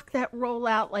rock that role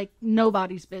out like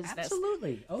nobody's business?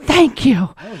 Absolutely. Oh, yeah. Thank you.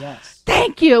 Oh, yes.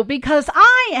 Thank you, because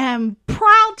I am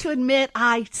proud to admit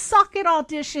I suck at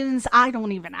auditions. I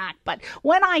don't even act, but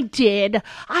when I did,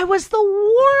 I was the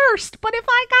worst. But if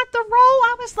I got the role,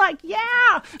 I was like, yeah,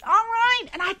 all right,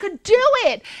 and I could do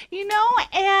it,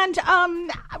 And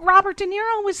Robert De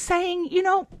Niro was saying,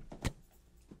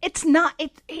 it's not.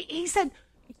 He said,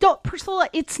 "Don't, Priscilla.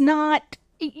 It's not.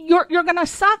 You're gonna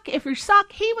suck if you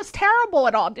suck." He was terrible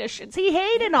at auditions. He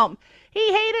hated them.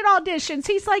 He hated auditions.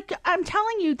 He's like, I'm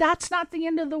telling you, that's not the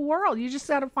end of the world. You just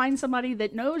got to find somebody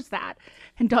that knows that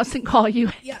and doesn't call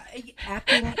you. Yeah,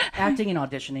 acting and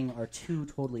auditioning are two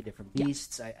totally different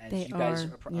beasts, as you guys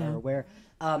are aware.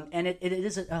 And it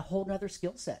is a whole other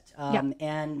skill set.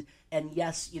 And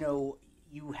yes,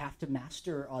 you have to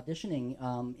master auditioning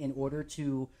in order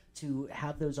to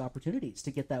have those opportunities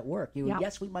to get that work.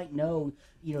 Yes, we might know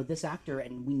this actor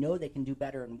and we know they can do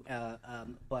better,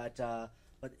 but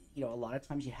a lot of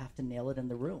times you have to nail it in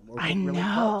the room. Or I really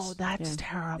know close. that's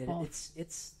terrible.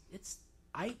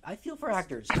 I feel for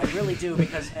actors. I really do,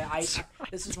 because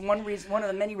this is one of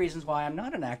the many reasons why I'm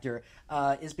not an actor,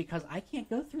 is because I can't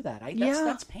go through that.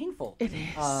 That's painful. It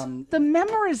is. The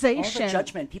memorization. All the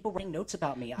judgment. People writing notes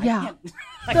about me. I Yeah.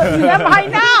 can't. I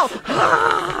know.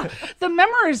 The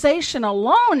memorization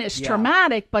alone is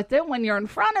traumatic, but then when you're in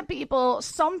front of people,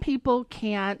 some people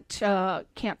can't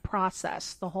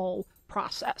process the whole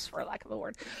process, for lack of a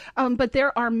word. But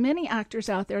there are many actors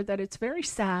out there that it's very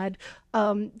sad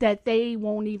that they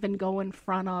won't even go in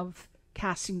front of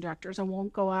casting directors and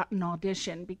won't go out and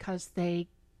audition because they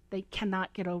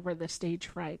cannot get over the stage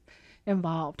fright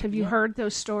involved. Have you heard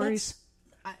those stories?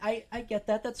 I get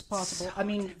that. That's possible. I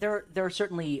mean, there are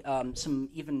certainly some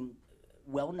even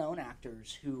well-known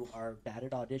actors who are bad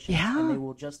at auditions, and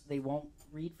they won't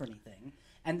read for anything,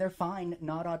 and they're fine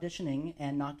not auditioning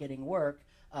and not getting work.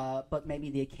 But maybe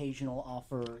the occasional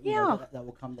offer, that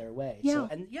will come their way. Yeah. So,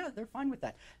 and they're fine with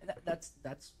that.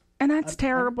 That's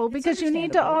terrible because you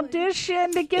need to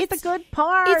audition to get the good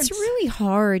parts. It's really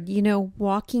hard,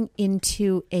 walking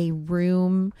into a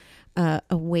room, a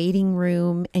waiting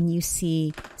room, and you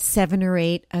see 7 or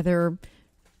 8 other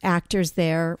actors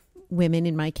there, women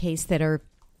in my case, that are,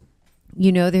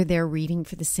 they're there reading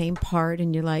for the same part,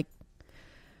 and you're like,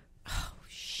 oh,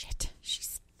 shit,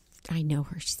 I know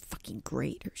her. She's fucking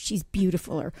great. Or she's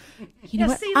beautiful. Or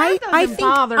what? See, that doesn't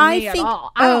bother me at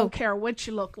all. I don't care what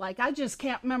you look like. I just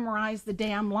can't memorize the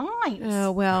damn lines.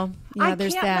 Oh well,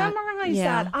 there's that. I can't memorize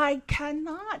that. I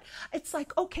cannot. It's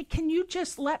like, okay, can you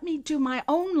just let me do my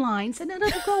own lines and it'll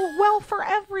go well for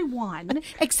everyone,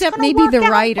 except maybe the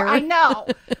writer. I know.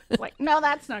 Like, no,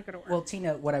 that's not going to work. Well,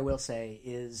 Tina, what I will say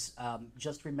is,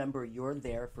 just remember, you're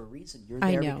there for a reason. You're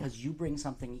there because you bring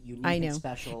something unique and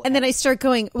special. And then I start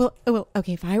going, well,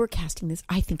 okay, if I were casting this,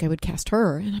 I think I would cast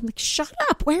her. And I'm like, shut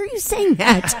up. Why are you saying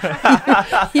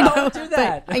that? Don't do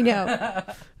that.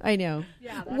 I know.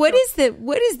 Yeah, what is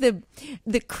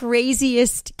the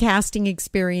craziest casting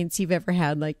experience you've ever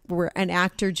had? Like where an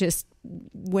actor just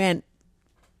went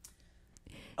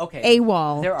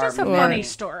AWOL. There are Just a many. funny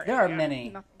story. There are Yeah.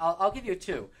 many. I'll give you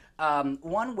two.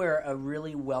 One where a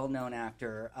really well-known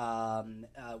actor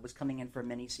was coming in for a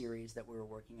miniseries that we were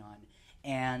working on,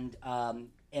 and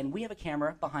we have a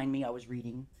camera behind me. I was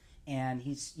reading, and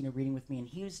he's reading with me, and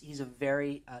he's a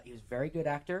very good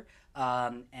actor,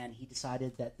 and he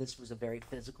decided that this was a very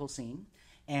physical scene.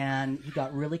 And he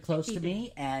got really close to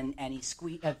me, and he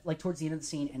squeezed like towards the end of the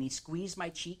scene, and he squeezed my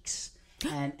cheeks,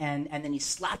 and then he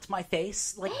slapped my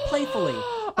face like playfully.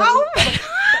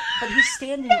 But he's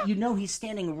standing. He's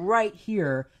standing right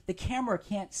here. The camera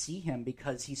can't see him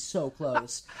because he's so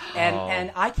close,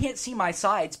 and I can't see my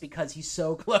sides because he's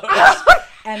so close.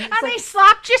 And he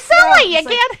slapped you silly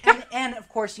again. And of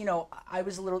course, I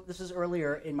was this was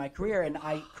earlier in my career, and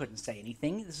I couldn't say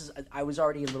anything. I was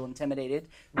already a little intimidated.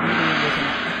 Here's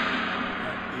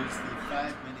the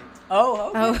 5-minute.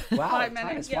 Wow! 5 Time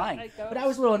minutes. is flying. But I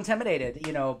was a little intimidated,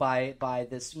 by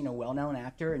this, well-known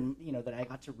actor, and that I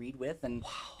got to read with, and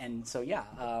so yeah.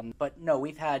 But no,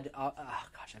 we've had,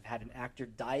 I've had an actor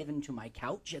dive into my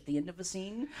couch at the end of a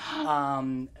scene.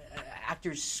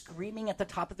 Actors screaming at the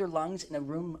top of their lungs in a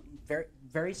room very,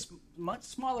 very much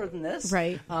smaller than this.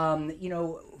 Right.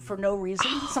 For no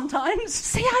reason sometimes.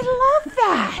 See, I love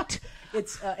that.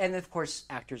 It's and of course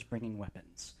actors bringing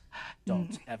weapons.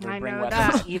 Don't ever I bring know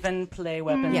weapons, that. even play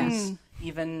weapons. Yes.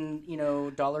 Even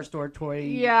dollar store toy.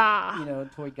 Yeah.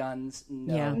 Toy guns.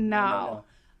 No. Yeah. No.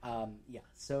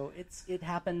 So it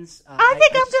happens. I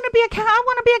think I'm going to be I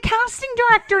want to be a casting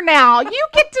director now. You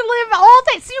get to live all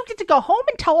this. You get to go home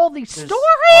and tell all these there's stories.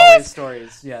 all these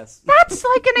stories. Yes. That's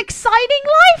like an exciting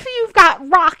life you've got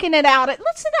rocking it out.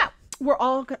 Listen up. We're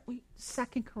all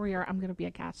second career. I'm going to be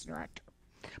a casting director.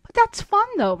 But that's fun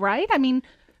though, right? I mean,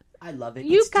 I love it.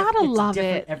 You gotta love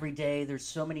different it every day. There's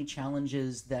so many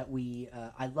challenges that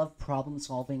I love problem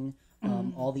solving.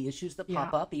 All the issues that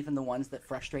pop up, even the ones that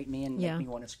frustrate me and make me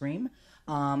want to scream.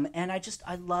 And I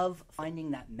love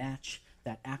finding that match,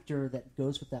 that actor that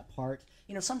goes with that part.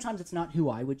 Sometimes it's not who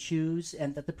I would choose,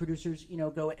 and that the producers,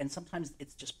 go. And sometimes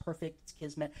it's just perfect. It's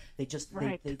kismet. They just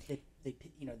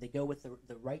they go with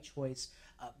the right choice.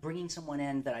 Bringing someone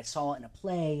in that I saw in a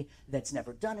play that's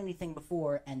never done anything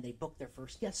before, and they book their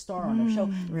first guest star on their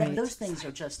show. Right. Those things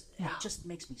are just it just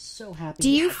makes me so happy. Do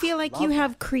you feel like you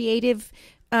have creative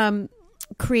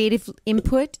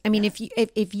input? I mean,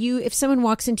 if someone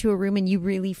walks into a room and you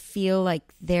really feel like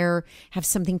have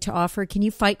something to offer, can you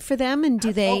fight for them? And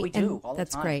do they? Oh, we do all the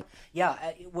that's time. great. Yeah,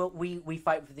 we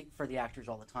fight for the actors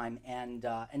all the time, and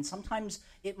sometimes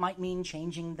it might mean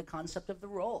changing the concept of the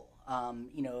role.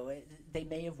 They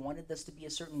may have wanted this to be a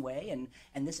certain way,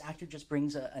 and this actor just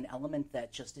brings an element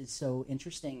that just is so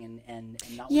interesting and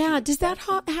not. Yeah, does that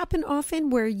happen often?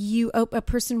 Where a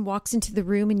person walks into the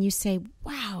room and you say,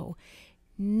 "Wow,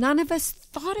 none of us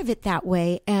thought of it that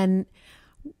way," and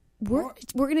we're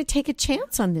going to take a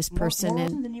chance on this person. More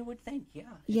often than you would think.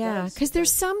 Yeah, because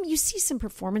you see some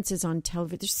performances on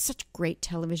television. There's such great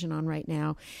television on right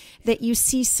now that you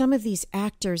see some of these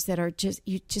actors that are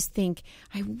you just think,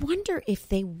 I wonder if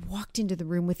they walked into the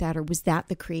room with that, or was that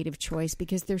the creative choice?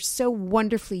 Because they're so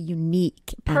wonderfully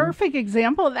unique. Perfect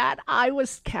example of that. I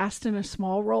was cast in a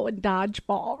small role in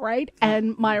Dodgeball, right?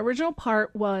 And my original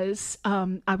part was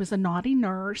I was a naughty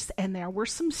nurse, and there were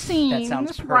some scenes. That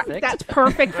sounds perfect. Right? That's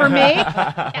perfect for me. All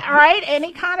right,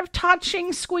 any kind of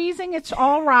touching, squeezing, it's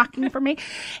all rocking for me.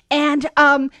 And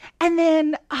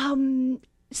then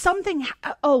something,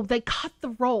 they cut the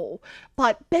role,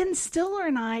 but Ben Stiller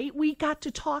and we got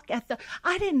to talk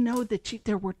I didn't know that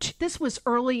this was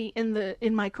early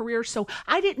in my career, so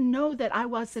I didn't know that I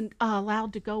wasn't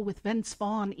allowed to go with Vince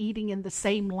Vaughn eating in the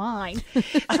same line,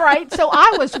 right? So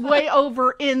I was way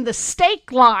over in the steak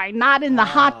line, not in the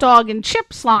hot dog and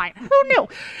chips line. Who knew?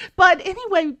 But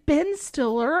anyway, Ben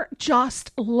Stiller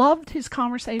just loved his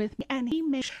conversation with me, and he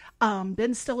made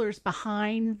Ben Stiller's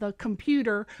behind the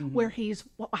computer where he's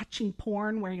watching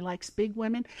porn, where he likes big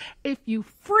women. If you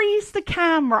freeze the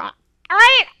camera, all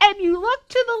right, and you look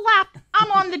to the left,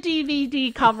 I'm on the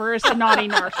DVD cover as a naughty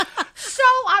nurse. So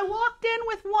I walked in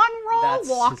with one role,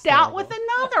 walked out with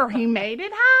another. He made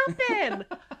it happen.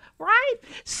 Right.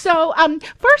 So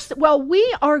first,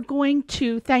 we are going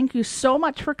to thank you so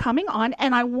much for coming on.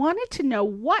 And I wanted to know,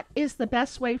 what is the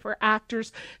best way for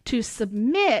actors to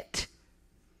submit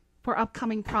for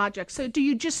upcoming projects? So do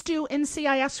you just do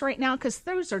NCIS right now? Because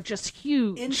those are just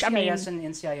huge. NCIS and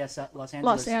NCIS Los Angeles.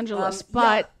 Los Angeles.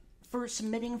 But for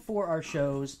submitting for our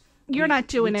shows, you're not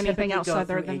doing anything typically else go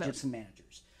other through than agents those. and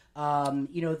managers.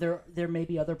 There may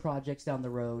be other projects down the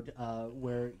road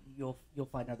where you'll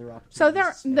find other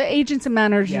opportunities. So the agents and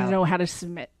managers know how to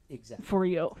submit. Exactly. for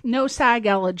you. No SAG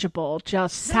eligible,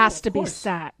 just has to be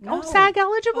SAG. No. SAG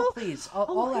eligible? Oh, please.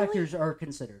 All really? actors are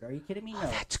considered. Are you kidding me? No.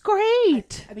 That's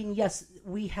great. I mean, yes,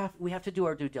 we have to do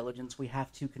our due diligence. We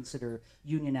have to consider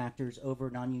union actors over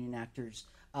non-union actors.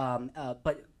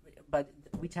 But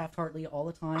we Taft-Hartley all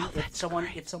the time. If someone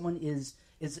is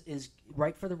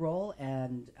right for the role,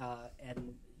 and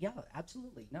yeah,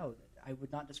 absolutely, no, I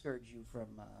would not discourage you from.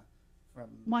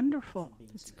 Wonderful.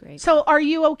 That's great. So, are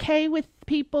you okay with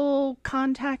people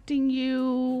contacting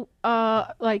you,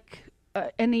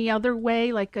 any other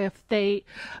way? Like if they,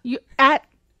 we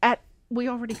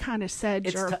already kind of said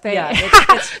your thing. Yeah,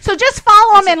 so just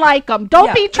follow them and like them.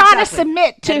 Don't be trying to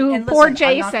submit to and poor listen,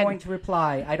 Jason. I'm not going to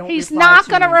reply. I don't. He's reply not to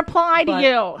going to you, reply to but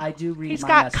you. I do read. He's my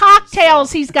got messages,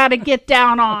 cocktails so. he's got to get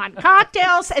down on.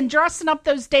 Cocktails and dressing up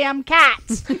those damn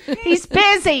cats. He's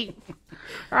busy.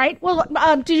 All right. Well,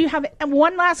 do you have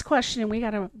one last question? We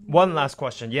got to. One last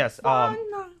question. Yes.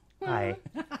 Hi.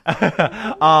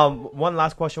 One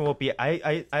last question will be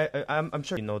I'm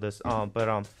sure you know this.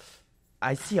 But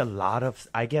I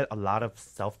get a lot of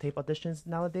self-tape auditions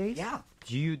nowadays. Yeah.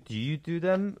 Do you do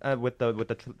them with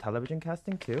the television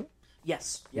casting too?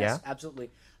 Yes. Yeah?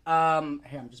 Absolutely. Hey, I'm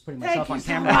just putting myself on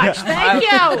camera. Much. Thank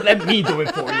you. Let me do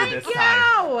it for you this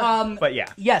time. But yeah.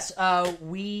 Yes.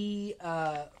 We.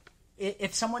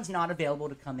 If someone's not available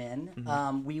to come in,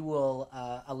 we will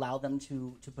allow them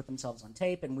to put themselves on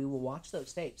tape, and we will watch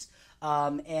those tapes.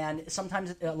 And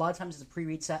a lot of times it's a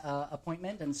pre-read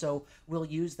appointment, and so we'll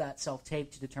use that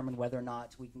self-tape to determine whether or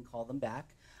not we can call them back.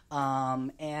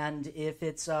 And if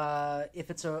it's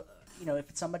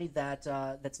somebody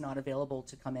that's not available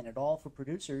to come in at all for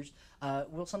producers,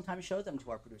 we'll sometimes show them to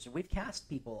our producer. We've cast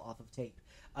people off of tape.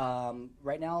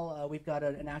 Right now, we've got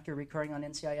an actor recurring on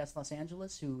NCIS Los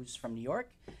Angeles who's from New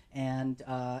York, and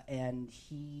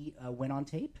he went on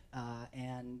tape.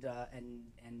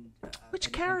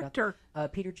 Which character?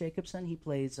 Peter Jacobson. He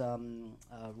plays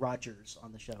Rogers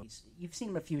on the show. You've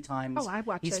seen him a few times. Oh, I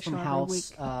watch He's that from show every House.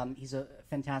 week. He's a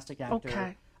fantastic actor.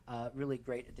 Okay. Really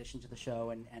great addition to the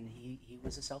show, and he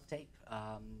was a self-tape.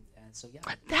 And so, yeah.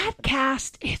 That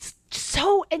cast, it's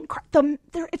so incredible.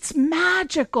 It's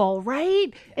magical,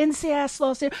 right? NCIS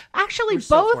Los Angeles. Actually,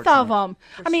 both of them.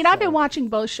 I mean, I've been watching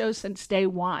both shows since day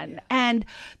one. Yeah. And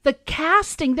the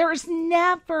casting, there's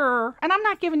never, and I'm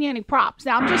not giving you any props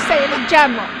now, I'm just saying in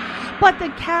general. But the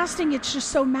casting, it's just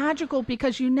so magical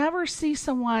because you never see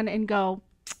someone and go,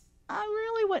 I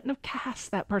really wouldn't have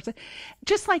cast that person.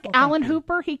 Just like Alan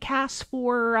Hooper, he cast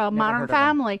for Modern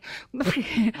Family.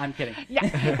 I'm kidding.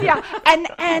 Yeah.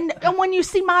 And when you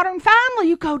see Modern Family,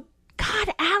 you go,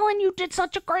 God, Alan, you did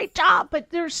such a great job.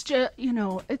 But there's just,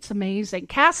 it's amazing.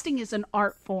 Casting is an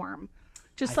art form.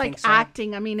 Just like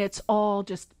acting, I mean, it's all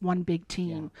just one big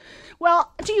team. Yeah.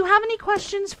 Well, do you have any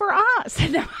questions for us?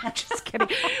 No, I'm just kidding.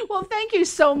 Well, thank you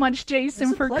so much,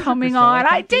 Jason, for coming on.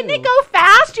 Didn't it go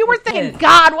fast? You were thinking,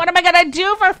 God, what am I going to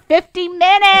do for 50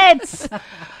 minutes?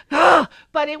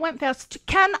 But it went fast.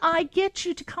 Can I get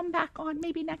you to come back on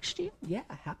maybe next year? Yeah,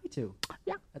 happy to.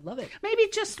 Yeah. I'd love it. Maybe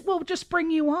we'll just bring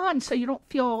you on so you don't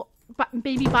feel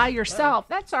maybe by yourself.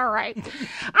 That's all right.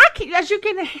 As you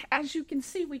can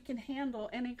see, we can handle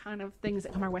any kind of things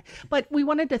that come our way. But we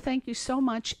wanted to thank you so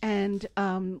much, and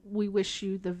we wish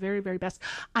you the very, very best.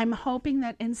 I'm hoping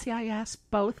that NCIS,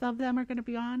 both of them, are going to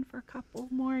be on for a couple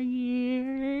more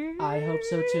years. I hope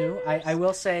so too. I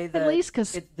will say that at least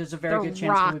because there's a very good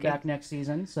chance we'll be back next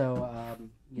season. So.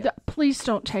 Yeah. Please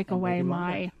don't take away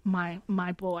my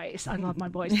boys. I love my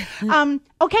boys.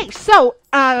 Okay, so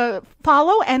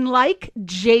follow and like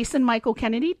Jason Michael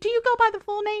Kennedy. Do you go by the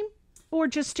full name or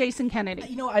just Jason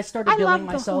Kennedy? I started billing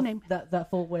myself that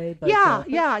full way. But, yeah,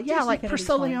 like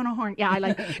Priscilla Leona Horn. Yeah, I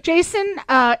like Jason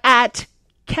at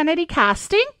Kennedy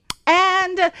Casting.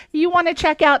 And you want to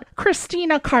check out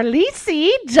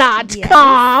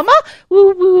ChristinaCarlisi.com. Yes.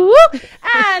 Woo woo.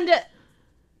 And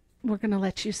we're going to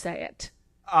let you say it.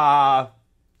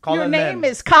 Your name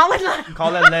is Colin Lim.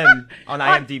 Colin Lim on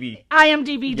IMDb.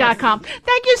 IMDb.com. Yes.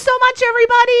 Thank you so much,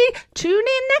 everybody. Tune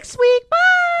in next week. Bye.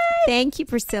 Thank you,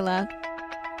 Priscilla.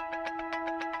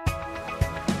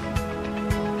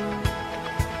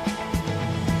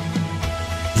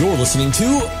 You're listening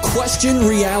to Question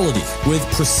Reality with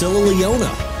Priscilla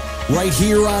Leona, right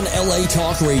here on LA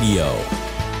Talk Radio.